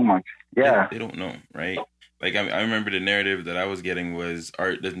know too much. Yeah, they don't know, right? Like I remember the narrative that I was getting was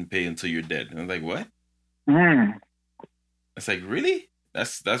art doesn't pay until you're dead. And I was like, what? It's like, really?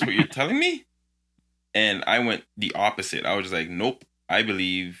 That's what you're telling me? And I went the opposite. I was just like, nope. I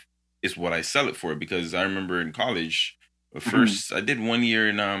believe it's what I sell it for, because I remember in college. First, I did 1 year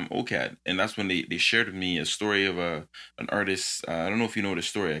in OCAD, and that's when they shared with me a story of an artist. I don't know if you know the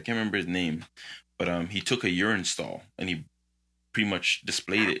story. I can't remember his name, but he took a urine stall and he pretty much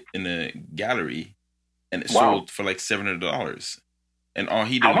displayed it in a gallery, and it sold for like $700. And all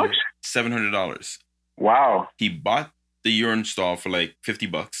he did, how much? $700. Wow. He bought the urine stall for like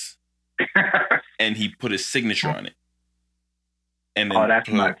 $50, and he put his signature on it, and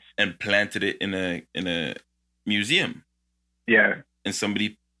then and planted it in a museum. Yeah. And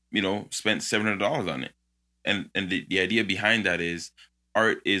somebody, you know, spent $700 on it. And the idea behind that is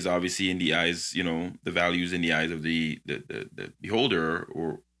art is obviously in the eyes, you know, the values in the eyes of the beholder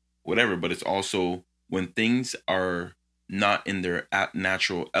or whatever, but it's also when things are not in their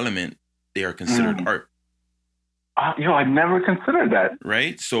natural element, they are considered art. I never considered that.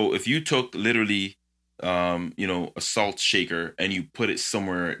 Right? So if you took literally, you know, a salt shaker and you put it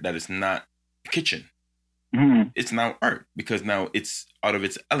somewhere that is not a kitchen, it's now art, because now it's out of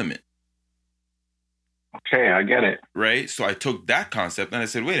its element. Okay, I get it. Right? So I took that concept and I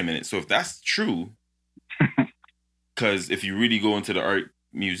said, wait a minute. So if that's true, because if you really go into the art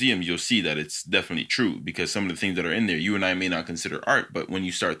museum, you'll see that it's definitely true, because some of the things that are in there, you and I may not consider art. But when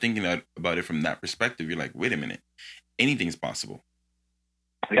you start thinking about it from that perspective, you're like, wait a minute, anything's possible.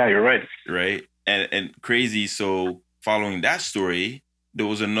 Yeah, you're right. Right? And crazy. So following that story, there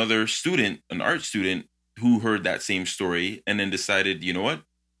was another student, an art student, who heard that same story and then decided, you know what?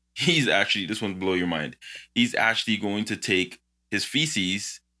 He's actually, this one blow your mind. He's actually going to take his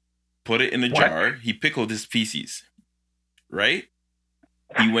feces, put it in a jar. He pickled his feces, right?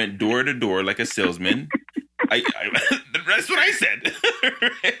 He went door to door like a salesman. That's what I said.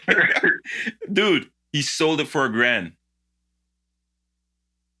 Dude, he sold it for $1,000.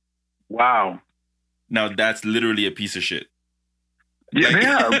 Wow. Now that's literally a piece of shit.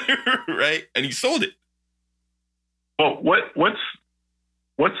 Yeah. Right? And he sold it. Well, what's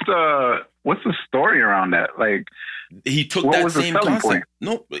the story around that? Like, he took what that was the same selling concept. point?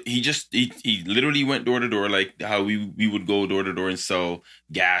 No, he literally went door to door, like how we would go door to door and sell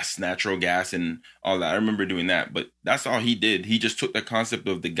gas, natural gas, and all that. I remember doing that, but that's all he did. He just took the concept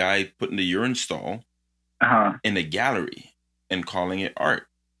of the guy putting the urine stall in a gallery and calling it art,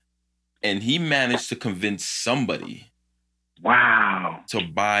 and he managed to convince somebody, wow, to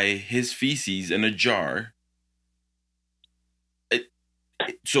buy his feces in a jar.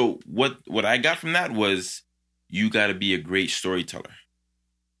 So what I got from that was, you got to be a great storyteller.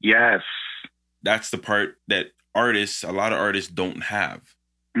 Yes. That's the part that a lot of artists don't have.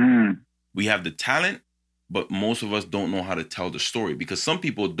 We have the talent, but most of us don't know how to tell the story, because some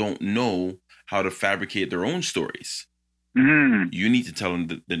people don't know how to fabricate their own stories. You need to tell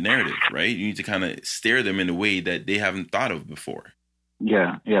them the narrative, right? You need to kind of steer them in a way that they haven't thought of before.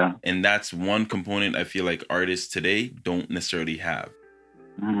 Yeah. And that's one component I feel like artists today don't necessarily have.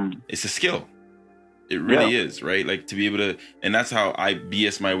 It's a skill. It really is, right? Like, to be able to, and that's how I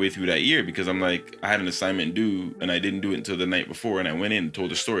BS my way through that year, because I'm like, I had an assignment due and I didn't do it until the night before, and I went in and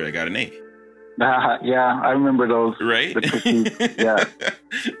told the story. I got an A. Yeah, I remember those. Right? Yeah.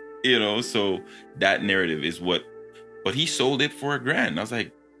 You know, so that narrative is what, but he sold it for $1,000. I was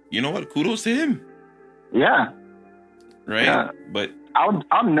like, you know what? Kudos to him. Yeah. Right? Yeah. But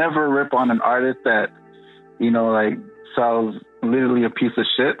I'll never rip on an artist that, like, sells literally a piece of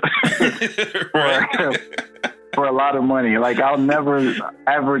shit for a lot of money. Like, I'll never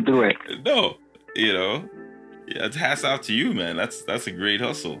ever do it. No, yeah, it's hats out to you, man. That's a great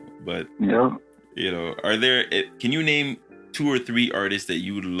hustle. But can you name 2 or 3 artists that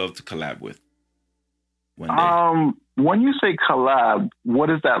you would love to collab with one day? When you say collab, what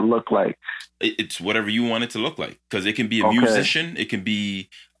does that look like? It's whatever you want it to look like, because it can be a musician, it can be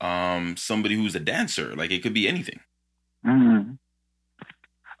somebody who's a dancer, like, it could be anything.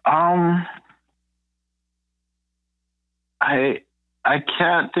 I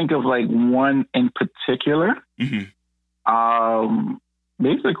can't think of like one in particular.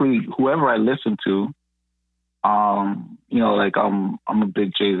 Basically whoever I listen to, like I'm a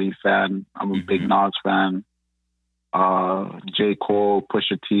big Jay-Z fan. I'm a big Nas fan. J. Cole,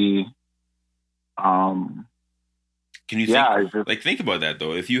 Pusha T. Can you think about that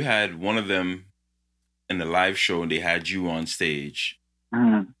though? If you had one of them in the live show and they had you on stage,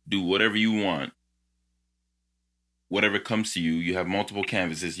 do whatever you want, whatever comes to you. You have multiple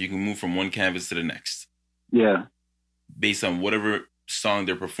canvases. You can move from one canvas to the next. Yeah. Based on whatever song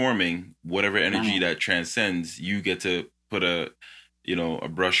they're performing, whatever energy that transcends, you get to put a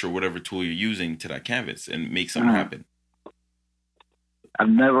brush or whatever tool you're using to that canvas and make something happen. I've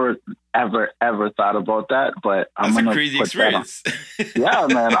never, ever thought about that, but I'm going to crazy experience. Yeah,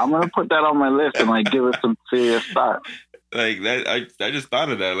 man. I'm going to put that on my list and like give it some serious thought. Like that, I just thought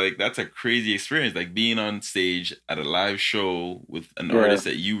of that. Like, that's a crazy experience. Like, being on stage at a live show with an artist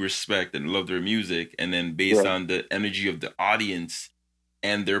that you respect and love their music, and then based on the energy of the audience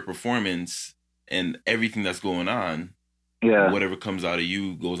and their performance and everything that's going on, whatever comes out of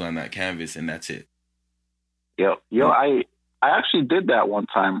you goes on that canvas, and that's it. I actually did that one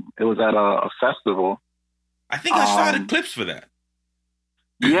time. It was at a festival. I think I saw the clips for that.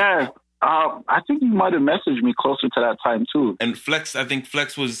 Yeah. I think you might have messaged me closer to that time too. And Flex, I think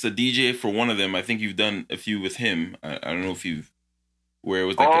Flex was a DJ for one of them. I think you've done a few with him. I don't know if where it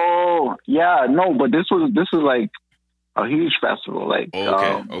was like. Oh, yeah, no, but this was like a huge festival. Like,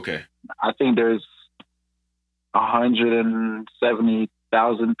 okay. I think there's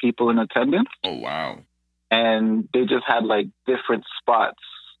 170,000 people in attendance. Oh, wow. And they just had like different spots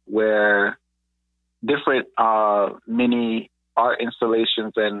where different mini art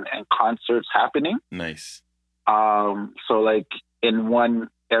installations and concerts happening. Nice. So like in one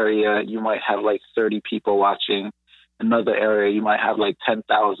area, you might have like 30 people watching. Another area, you might have like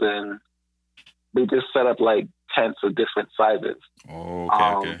 10,000. They just set up like tents of different sizes. Oh,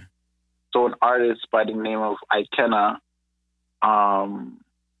 okay. So an artist by the name of Ikena,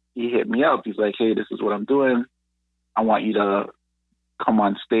 he hit me up. He's like, hey, this is what I'm doing. I want you to come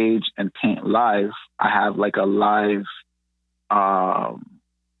on stage and paint live. I have like a live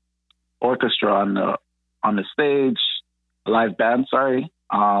orchestra on the stage, a live band, sorry.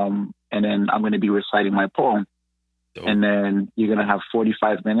 And then I'm going to be reciting my poem. Dope. And then you're going to have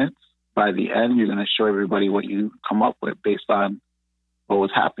 45 minutes. By the end, you're going to show everybody what you come up with based on what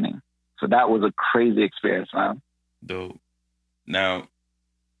was happening. So that was a crazy experience, man. Dope. Now,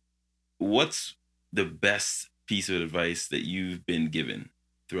 what's the best piece of advice that you've been given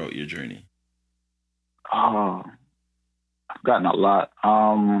throughout your journey? Oh, I've gotten a lot.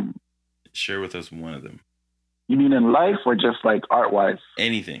 Share with us one of them. You mean in life or just like art-wise?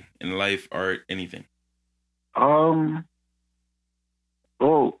 Anything. In life, art, anything. Well,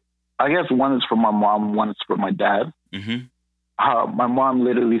 I guess one is from my mom, one is from my dad. Mm-hmm. My mom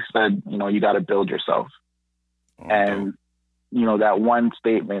literally said, you got to build yourself. Oh, and, that one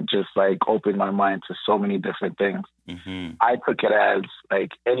statement just like opened my mind to so many different things. Mm-hmm. I took it as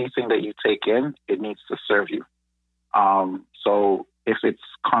like anything that you take in, it needs to serve you. So if it's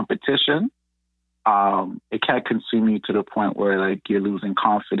competition, it can't consume you to the point where like you're losing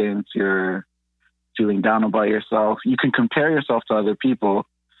confidence, you're feeling down about yourself. You can compare yourself to other people,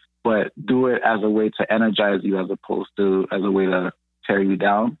 but do it as a way to energize you as opposed to as a way to tear you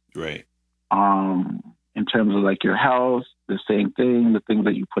down. Right. In terms of like your health, the same thing, the things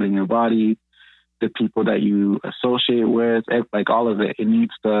that you put in your body, the people that you associate with, like all of it, it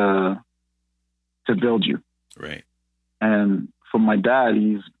needs to build you. Right. And for my dad,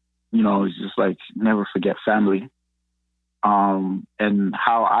 he's just like, never forget family. And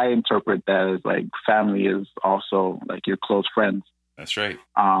how I interpret that is like family is also like your close friends. That's right.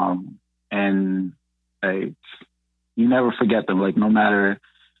 And like, you never forget them. Like, no matter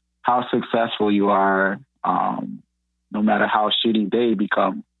how successful you are, no matter how shitty they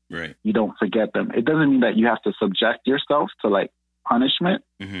become, right, you don't forget them. It doesn't mean that you have to subject yourself to like punishment,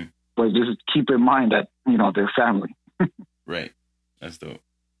 mm-hmm. but just keep in mind that, they're family. Right. That's dope.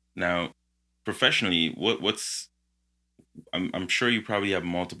 Now, professionally, what's I'm sure you probably have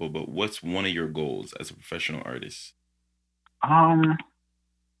multiple, but what's one of your goals as a professional artist? As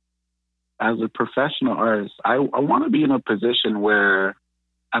a professional artist, I want to be in a position where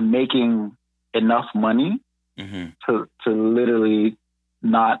I'm making enough money mm-hmm. to literally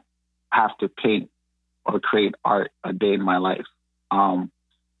not have to paint or create art a day in my life. And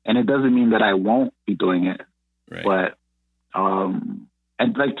it doesn't mean that I won't be doing it, right. But and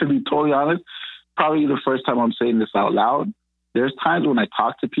like, to be totally honest, probably the first time I'm saying this out loud, there's times when I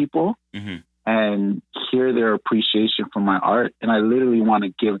talk to people mm-hmm. and hear their appreciation for my art, and I literally want to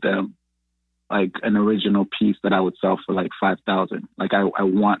give them like an original piece that I would sell for like $5,000. Like I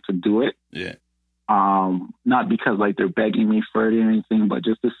want to do it. Yeah. Not because like they're begging me for it or anything, but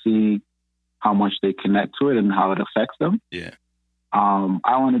just to see how much they connect to it and how it affects them. Yeah.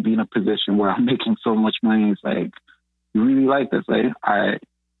 I want to be in a position where I'm making so much money. It's like, you really like this? Like, all right,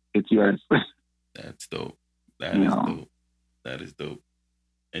 it's yours. That's dope. That is dope. That is dope.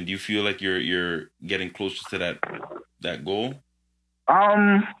 And do you feel like you're getting closer to that goal?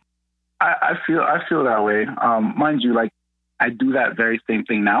 I feel that way. Mind you, like, I do that very same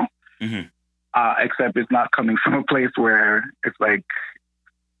thing now, mm-hmm. Except it's not coming from a place where it's like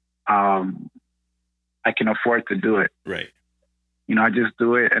I can afford to do it. Right. I just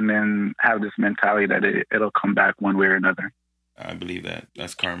do it and then have this mentality that it'll come back one way or another. I believe that.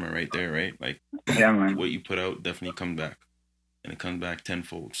 That's karma right there, right? Like, yeah, man. What you put out definitely comes back, and it comes back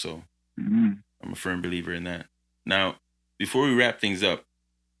tenfold. So mm-hmm. I'm a firm believer in that. Now, before we wrap things up,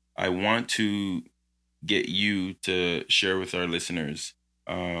 I want to get you to share with our listeners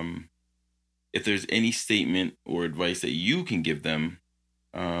if there's any statement or advice that you can give them,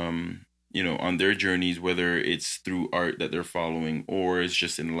 on their journeys, whether it's through art that they're following or it's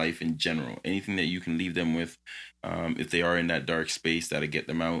just in life in general. Anything that you can leave them with, if they are in that dark space, that'll get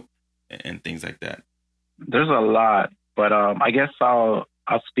them out and things like that. There's a lot, but I guess I'll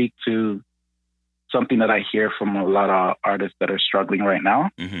speak to something that I hear from a lot of artists that are struggling right now.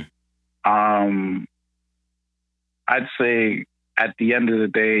 Mm-hmm. I'd say at the end of the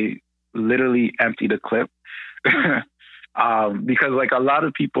day, literally empty the clip. Because like a lot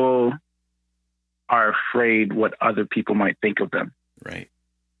of people are afraid what other people might think of them. Right.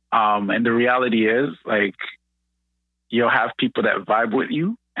 And the reality is, like, you'll have people that vibe with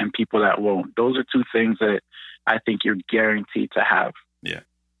you and people that won't. Those are two things that I think you're guaranteed to have. Yeah.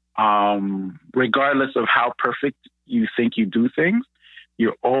 regardless of how perfect you think you do things,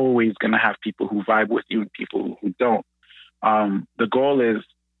 you're always going to have people who vibe with you and people who don't. The goal is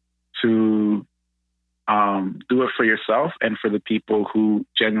to do it for yourself and for the people who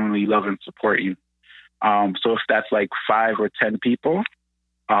genuinely love and support you. So if that's like 5 or 10 people,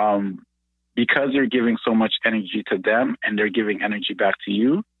 because you're giving so much energy to them and they're giving energy back to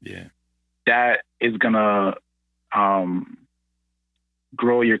you, that is going to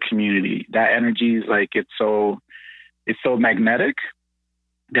grow your community. That energy is like, it's so magnetic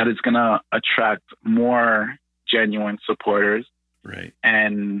that it's going to attract more genuine supporters. Right.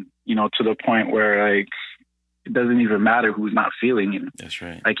 And, to the point where like, it doesn't even matter who's not feeling you. That's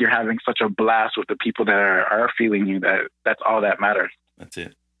right. Like you're having such a blast with the people that are feeling you, that's all that matters. That's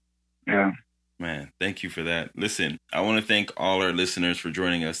it. Yeah. Man, thank you for that. Listen, I want to thank all our listeners for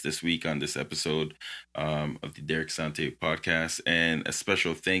joining us this week on this episode of the Derek Sante podcast. And a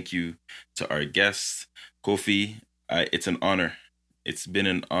special thank you to our guests, Kofi. It's an honor. It's been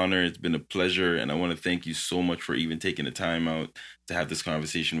an honor. It's been a pleasure. And I want to thank you so much for even taking the time out to have this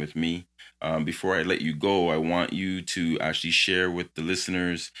conversation with me. Before I let you go, I want you to actually share with the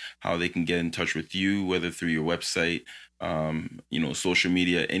listeners how they can get in touch with you, whether through your website, social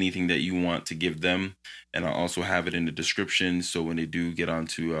media, anything that you want to give them. And I'll also have it in the description. So when they do get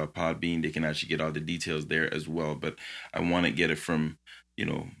onto Podbean, they can actually get all the details there as well. But I want to get it from,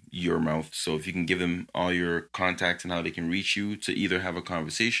 your mouth. So if you can give them all your contacts and how they can reach you to either have a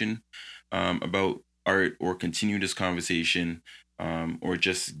conversation about art or continue this conversation or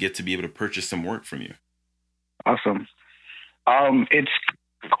just get to be able to purchase some work from you. Awesome. It's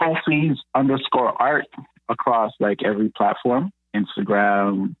Kofi's_art across like every platform,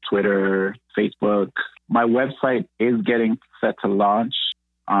 Instagram, Twitter, Facebook. My website is getting set to launch.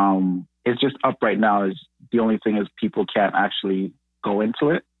 It's just up right now. The only thing is people can't actually go into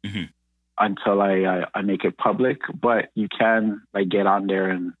it until I make it public, but you can like get on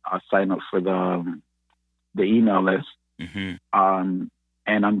there and sign up for the email list. And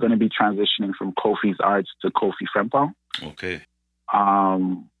I'm going to be transitioning from Kofi's Arts to Kofi Frempong. Okay.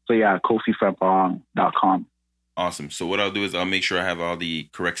 So yeah, KofiFrempong.com. Awesome. So what I'll do is I'll make sure I have all the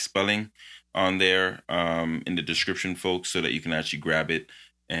correct spelling on there in the description, folks, so that you can actually grab it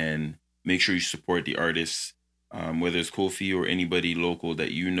and make sure you support the artists, whether it's Kofi or anybody local that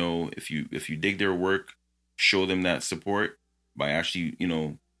if you dig their work, show them that support by actually,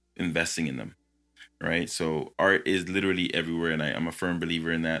 investing in them. Right. So art is literally everywhere. And I'm a firm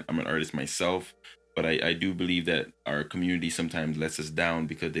believer in that. I'm an artist myself, but I do believe that our community sometimes lets us down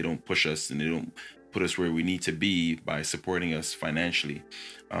because they don't push us and they don't put us where we need to be by supporting us financially.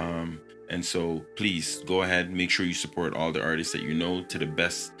 And so please go ahead, make sure you support all the artists that you know to the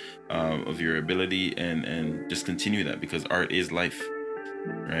best of your ability and just continue that, because art is life,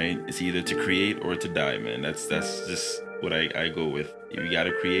 right? It's either to create or to die, man. That's just what I go with. You got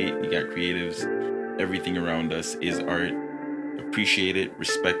to create, you got creatives. Everything around us is art. Appreciate it,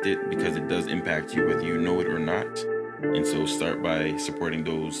 respect it, because it does impact you whether you know it or not. And so start by supporting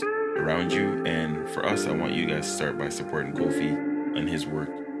those around you. And for us, I want you guys to start by supporting Kofi and his work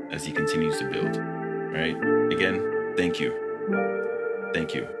as he continues to build. Right? Again, thank you.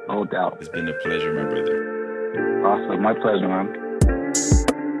 Thank you. No doubt. It's been a pleasure, my brother. Awesome. My pleasure, man.